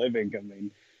do for a living. I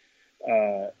mean,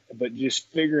 but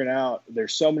just figuring out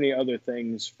there's so many other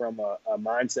things from a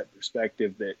mindset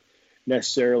perspective that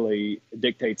necessarily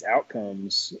dictates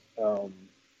outcomes.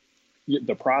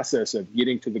 The process of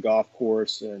getting to the golf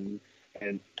course and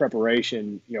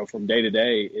preparation, from day to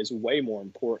day is way more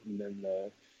important than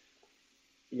the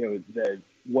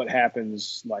what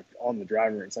happens like on the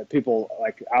driving range. Like people,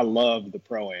 like I love the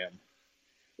Pro-Am.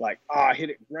 Like, I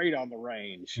hit it great on the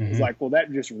range. Mm-hmm. It's like, well,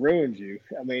 that just ruins you.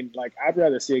 I mean, like, I'd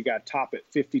rather see a guy top it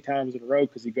 50 times in a row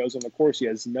because he goes on the course, he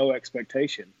has no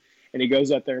expectation. And he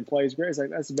goes out there and plays great. It's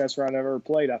like, that's the best round I've ever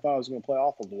played. I thought I was going to play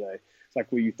awful today. It's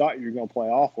like, well, you thought you were going to play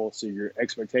awful, so your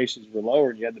expectations were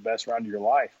lower and you had the best round of your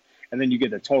life. And then you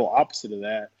get the total opposite of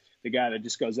that. The guy that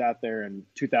just goes out there and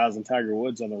 2000 Tiger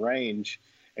Woods on the range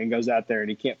and goes out there and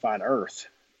he can't find earth.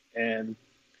 And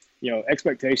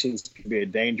expectations can be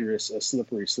a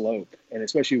slippery slope. And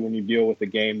especially when you deal with a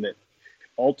game that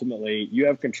ultimately you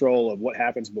have control of what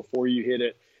happens before you hit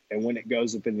it and when it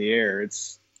goes up in the air,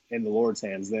 it's in the Lord's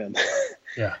hands then.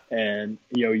 Yeah. And,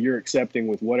 you're accepting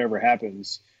with whatever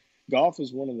happens. Golf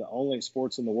is one of the only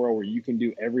sports in the world where you can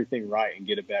do everything right and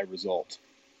get a bad result.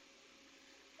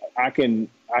 I can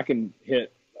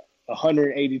hit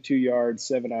 182 yards,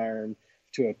 7-iron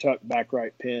to a tuck back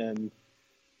right pin,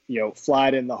 fly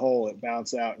it in the hole, it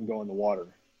bounce out and go in the water.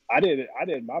 I did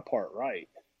my part right.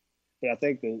 But I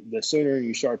think the sooner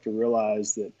you start to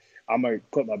realize that I'm going to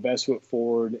put my best foot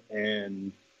forward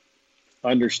and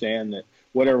understand that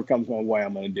whatever comes my way,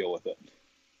 I'm going to deal with it.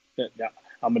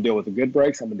 I'm going to deal with the good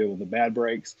breaks, I'm going to deal with the bad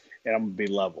breaks, and I'm going to be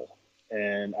level.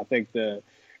 And I think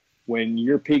when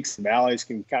your peaks and valleys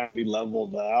can kind of be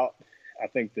leveled out, I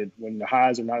think that when the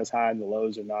highs are not as high and the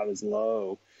lows are not as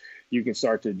low, you can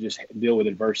start to just deal with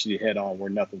adversity head on where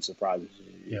nothing surprises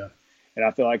you. Yeah. And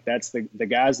I feel like that's the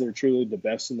guys that are truly the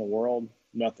best in the world,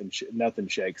 nothing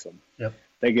shakes them. Yep.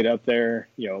 They get up there,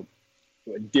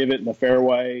 divot in the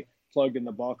fairway, plugged in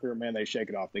the bunker, man, they shake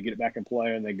it off. They get it back in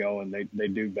play and they go and they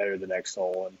do better the next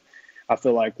hole. And I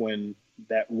feel like when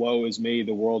that woe is me,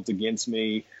 the world's against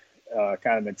me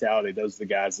kind of mentality, those are the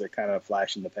guys that kind of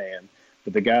flash in the pan.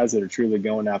 But the guys that are truly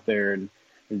going out there and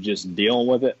just dealing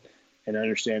with it and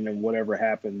understanding whatever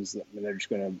happens, they're just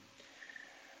going to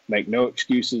make no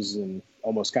excuses and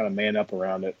almost kind of man up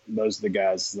around it. Those are the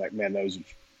guys, like, man, those are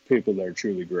people that are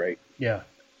truly great. Yeah.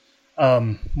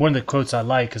 One of the quotes I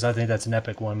like, because I think that's an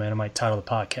epic one, man. I might title the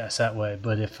podcast that way.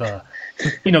 But if,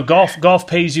 golf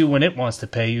pays you when it wants to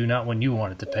pay you, not when you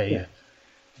want it to pay you.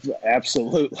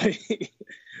 Absolutely.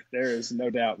 There is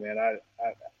no doubt, man.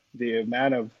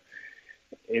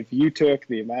 If you took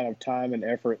the amount of time and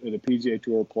effort that a PGA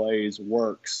Tour plays,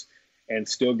 works, and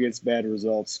still gets bad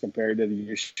results compared to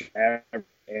the average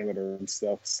amateur and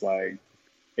stuff, it's like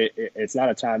it's not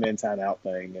a time in, time out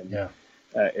thing. And yeah.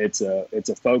 It's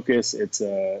a focus. It's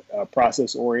a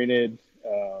process oriented.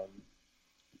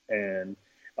 And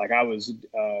like I was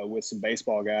with some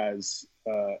baseball guys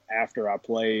after I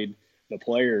played the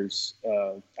Players.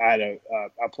 I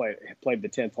played the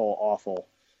 10th hole awful.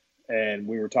 And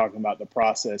we were talking about the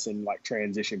process and like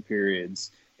transition periods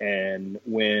and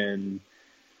when,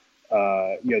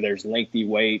 there's lengthy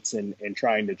waits and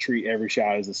trying to treat every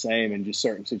shot as the same in just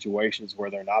certain situations where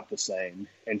they're not the same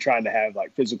and trying to have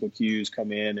like physical cues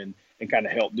come in and kind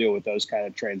of help deal with those kind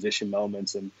of transition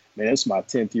moments. And man, it's my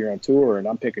 10th year on tour and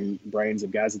I'm picking brains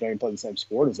of guys that don't even play the same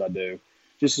sport as I do,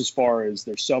 just as far as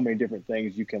there's so many different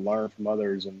things you can learn from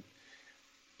others.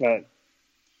 But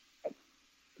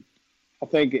I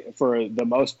think for the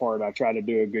most part, I try to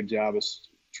do a good job of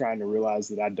trying to realize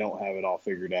that I don't have it all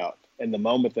figured out. And the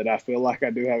moment that I feel like I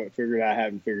do have it figured out, I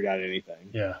haven't figured out anything.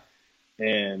 Yeah.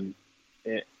 And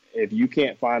if you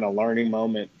can't find a learning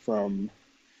moment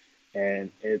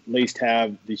and at least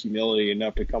have the humility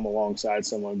enough to come alongside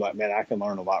someone like, man, I can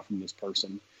learn a lot from this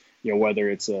person. Whether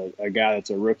it's a guy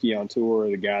that's a rookie on tour or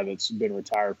the guy that's been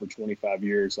retired for 25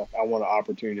 years, like I want an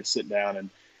opportunity to sit down and,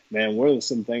 man, what are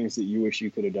some things that you wish you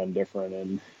could have done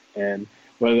different? And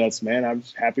whether that's, man, I'm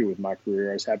just happy with my career.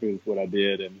 I was happy with what I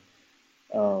did. And,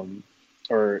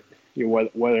 or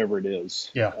whatever it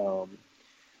is. Yeah.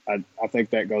 I think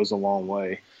that goes a long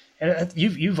way. And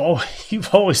you've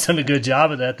always done a good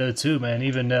job of that though too, man.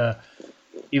 Even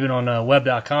on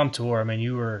web.com tour, I mean,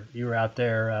 you were out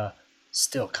there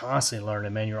still constantly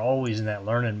learning, man. You're always in that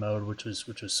learning mode, which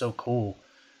was so cool.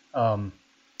 I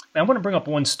want to bring up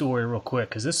one story real quick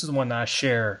because this is the one that I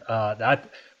share.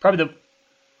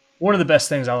 One of the best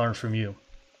things I learned from you,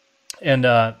 and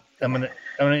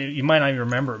you might not even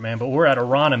remember it, man. But we're at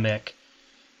Aronimink,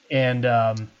 and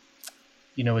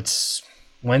it's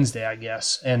Wednesday, I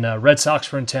guess. And Red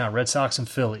Sox were in town, Red Sox and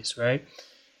Phillies, right?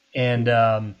 And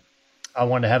I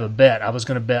wanted to have a bet. I was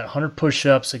going to bet 100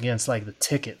 push-ups against like the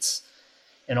tickets.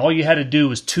 And all you had to do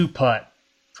was 2-putt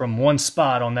from one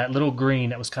spot on that little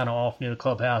green that was kind of off near the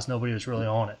clubhouse. Nobody was really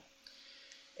on it.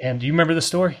 And do you remember the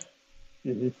story?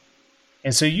 Mm-hmm.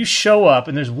 And so you show up,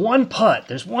 and there's one putt.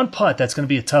 There's one putt that's going to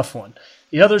be a tough one.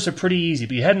 The others are pretty easy,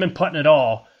 but you hadn't been putting at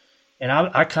all. And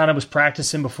I kind of was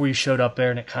practicing before you showed up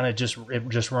there, and it kind of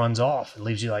just runs off. It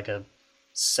leaves you like a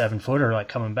 7-footer, like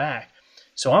coming back.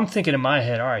 So I'm thinking in my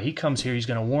head, all right, he comes here, he's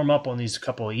going to warm up on these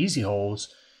couple of easy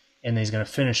holes, and then he's going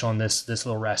to finish on this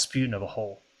little Rasputin of a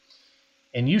hole.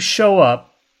 And you show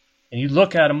up, and you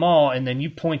look at them all, and then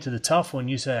you point to the tough one.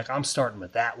 You say, like, I'm starting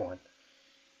with that one.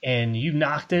 And you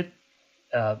knocked it,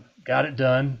 got it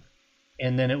done,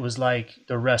 and then it was like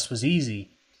the rest was easy.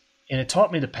 And it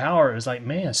taught me the power. It was like,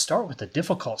 man, start with the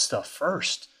difficult stuff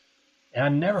first. And I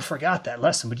never forgot that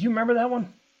lesson. But do you remember that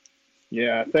one?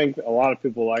 Yeah, I think a lot of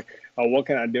people like, oh, what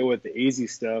can I do with the easy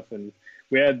stuff? And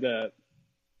we had I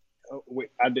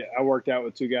worked out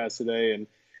with 2 guys today, and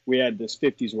we had this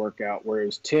 50s workout where it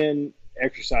was 10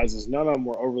 exercises. None of them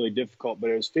were overly difficult, but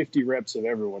it was 50 reps of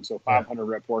everyone. So 500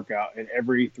 rep workout, and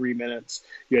every 3 minutes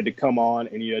you had to come on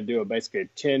and you had to do basically a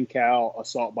 10 cal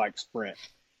assault bike sprint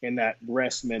in that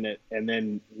rest minute, and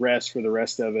then rest for the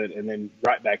rest of it, and then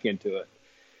right back into it.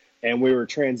 And we were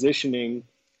transitioning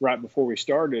right before we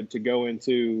started to go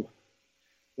into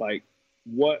like,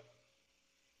 what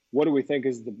do we think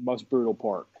is the most brutal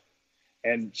part?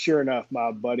 And sure enough,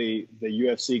 my buddy, the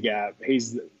UFC guy,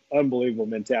 he's the unbelievable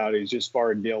mentality. He's just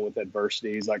far and dealing with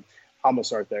adversity. He's like, I'm gonna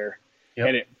start there. Yep.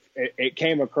 And it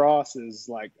came across as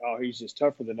like, oh, he's just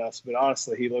tougher than us. But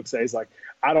honestly, he's like,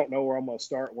 I don't know where I'm gonna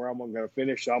start, where I'm gonna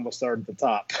finish. So I'm gonna start at the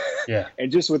top. Yeah.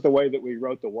 And just with the way that we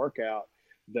wrote the workout,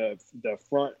 the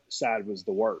front side was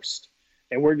the worst.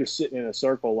 And we're just sitting in a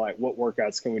circle, like, what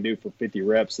workouts can we do for 50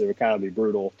 reps that would kind of be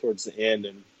brutal towards the end?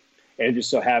 And it just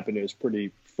so happened it was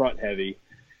pretty front heavy.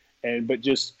 But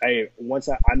just, hey, once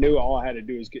I knew all I had to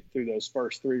do was get through those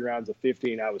first 3 rounds of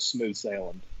 50, and I was smooth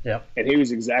sailing. Yeah. And he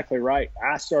was exactly right.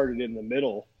 I started in the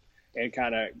middle and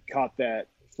kind of caught that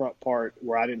front part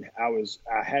where I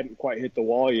hadn't quite hit the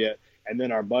wall yet. And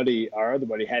then our other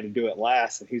buddy had to do it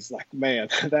last. And he's like, man,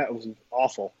 that was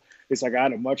awful. It's like,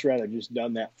 I'd have much rather just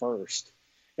done that first.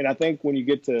 And I think when you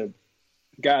get to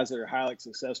guys that are highly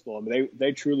successful, I mean,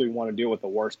 they truly want to deal with the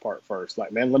worst part first.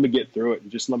 Like, man, let me get through it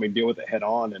and just let me deal with it head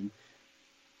on, and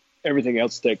everything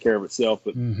else take care of itself.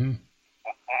 But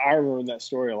I remember that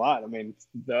story a lot. I mean,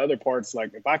 the other parts,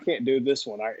 like, if I can't do this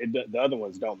one, the other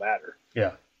ones don't matter.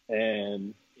 Yeah.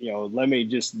 And, let me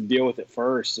just deal with it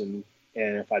first. And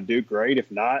if I do, great.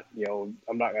 If not,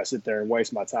 I'm not going to sit there and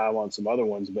waste my time on some other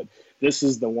ones. But this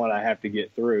is the one I have to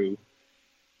get through.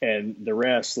 And the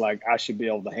rest, like, I should be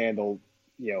able to handle,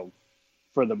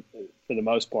 for the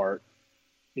most part,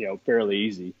 fairly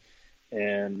easy.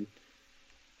 And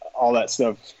all that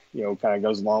stuff, kind of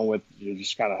goes along with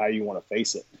just kind of how you want to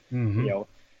face it. Mm-hmm.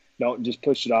 Don't just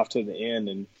push it off to the end,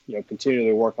 and,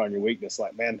 continually work on your weakness.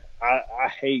 Like, man, I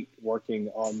hate working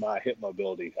on my hip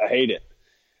mobility. I hate it.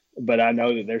 But I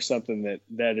know that there's something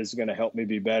that is going to help me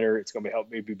be better. It's going to help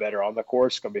me be better on the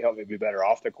course. It's going to help me be better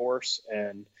off the course.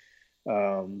 And,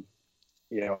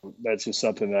 that's just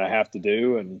something that I have to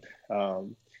do. And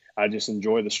I just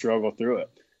enjoy the struggle through it.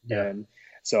 Yeah. And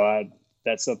so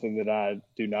that's something that I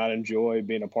do not enjoy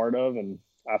being a part of. And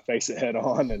I face it head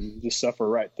on and just suffer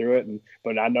right through it.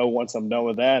 But I know once I'm done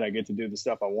with that, I get to do the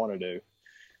stuff I want to do.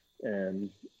 And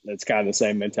it's kind of the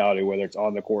same mentality, whether it's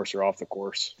on the course or off the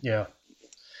course. Yeah.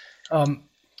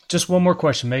 Just one more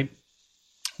question, mate.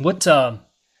 What,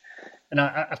 and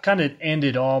I've kind of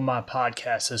ended all my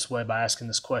podcasts this way by asking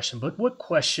this question, but what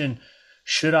question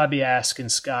should I be asking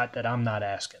Scott that I'm not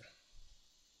asking?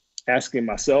 Asking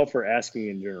myself or asking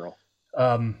in general?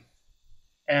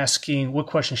 Asking, what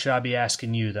question should I be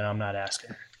asking you that I'm not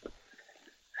asking?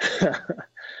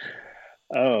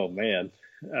 Oh, man.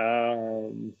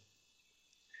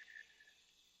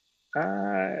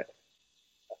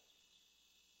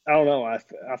 I don't know. I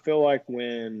feel like I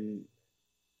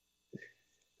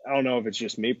don't know if it's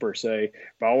just me per se,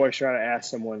 but I always try to ask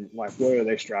someone, like, what are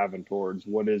they striving towards?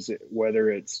 What is it? Whether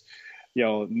it's,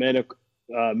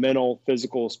 mental,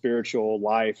 physical, spiritual,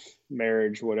 life,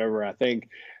 marriage, whatever. I think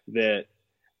that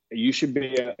you should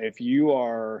be, if you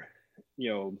are, I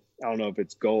don't know if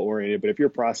it's goal oriented, but if you're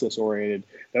process oriented,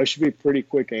 those should be pretty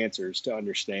quick answers to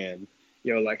understand.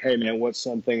 Like, hey, man, what's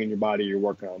something in your body you're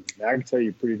working on? I can tell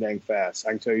you pretty dang fast. I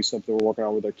can tell you something we're working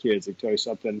on with our kids. I can tell you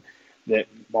something that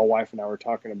my wife and I were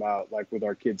talking about, like with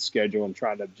our kids' schedule and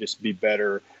trying to just be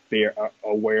better, be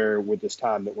aware with this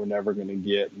time that we're never going to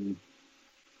get. And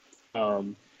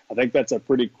I think that's a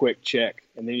pretty quick check.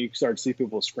 And then you start to see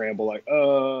people scramble like,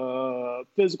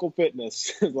 physical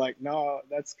fitness. Like, no,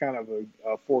 that's kind of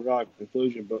a foregone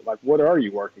conclusion. But like, what are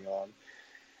you working on?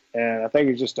 And I think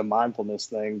it's just a mindfulness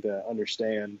thing to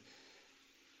understand,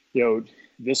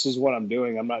 this is what I'm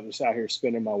doing. I'm not just out here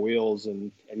spinning my wheels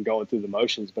and going through the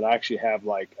motions, but I actually have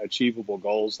like achievable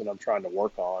goals that I'm trying to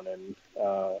work on, and,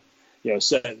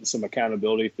 setting some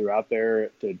accountability throughout there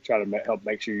to try to help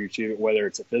make sure you achieve it, whether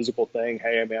it's a physical thing.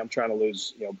 Hey, I mean, I'm trying to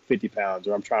lose, 50 pounds,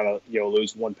 or I'm trying to,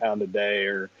 lose 1 pound a day,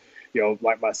 or,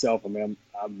 like myself, I mean,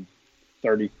 I'm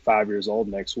 35 years old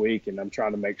next week, and I'm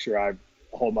trying to make sure I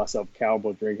hold myself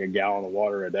accountable to drink a gallon of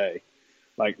water a day.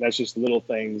 Like, that's just little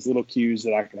things, little cues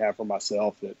that I can have for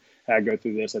myself that, hey, I go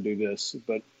through this, I do this.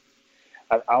 But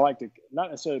I like to not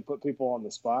necessarily put people on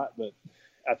the spot, but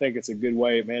I think it's a good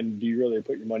way, man. Do you really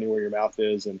put your money where your mouth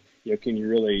is? And, can you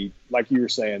really, like you were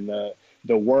saying,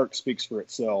 the work speaks for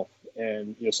itself.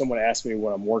 And, someone asked me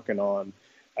what I'm working on,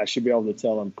 I should be able to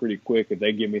tell them pretty quick if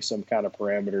they give me some kind of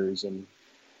parameters, and,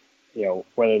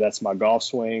 whether that's my golf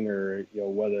swing, or,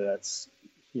 whether that's,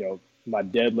 my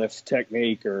deadlift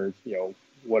technique, or,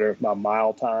 whatever, my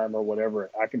mile time or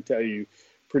whatever, I can tell you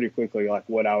pretty quickly, like,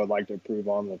 what I would like to improve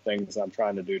on, the things I'm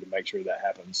trying to do to make sure that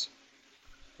happens.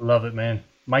 Love it, man.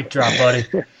 Mic drop, buddy.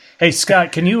 Hey,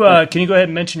 Scott, can you go ahead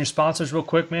and mention your sponsors real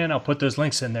quick, man? I'll put those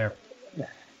links in there.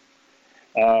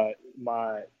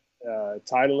 My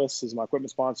Titleist is my equipment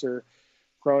sponsor.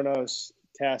 Kronos,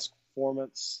 Task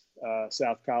Performance,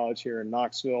 South College here in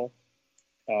Knoxville.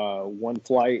 One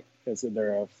Flight,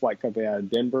 they're a flight company out of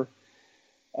Denver.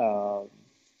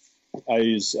 I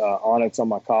use Onyx on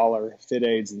my collar, Fit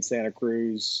Aids in Santa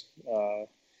Cruz,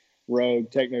 Rogue,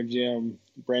 Techno Gym,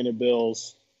 Brandon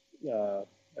Bills.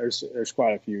 There's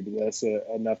quite a few, but that's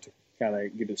enough to kind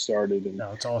of get it started. And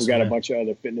no, it's awesome, we got man. a bunch of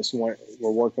other fitness we're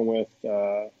working with,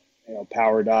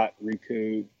 Power Dot,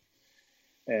 Riku,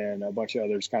 and a bunch of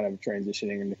others kind of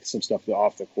transitioning into some stuff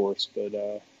off the course.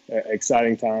 But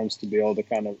exciting times to be able to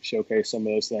kind of showcase some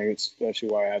of those things, especially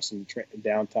while I have some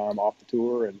downtime off the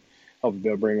tour, and hope to be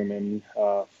able to bring them in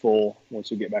full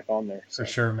once we get back on there. For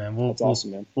sure, man. That's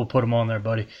awesome, man. We'll put them on there,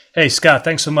 buddy. Hey, Scott,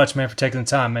 thanks so much, man, for taking the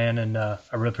time, man, and I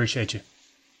really appreciate you.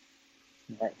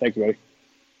 All right. Thank you, buddy.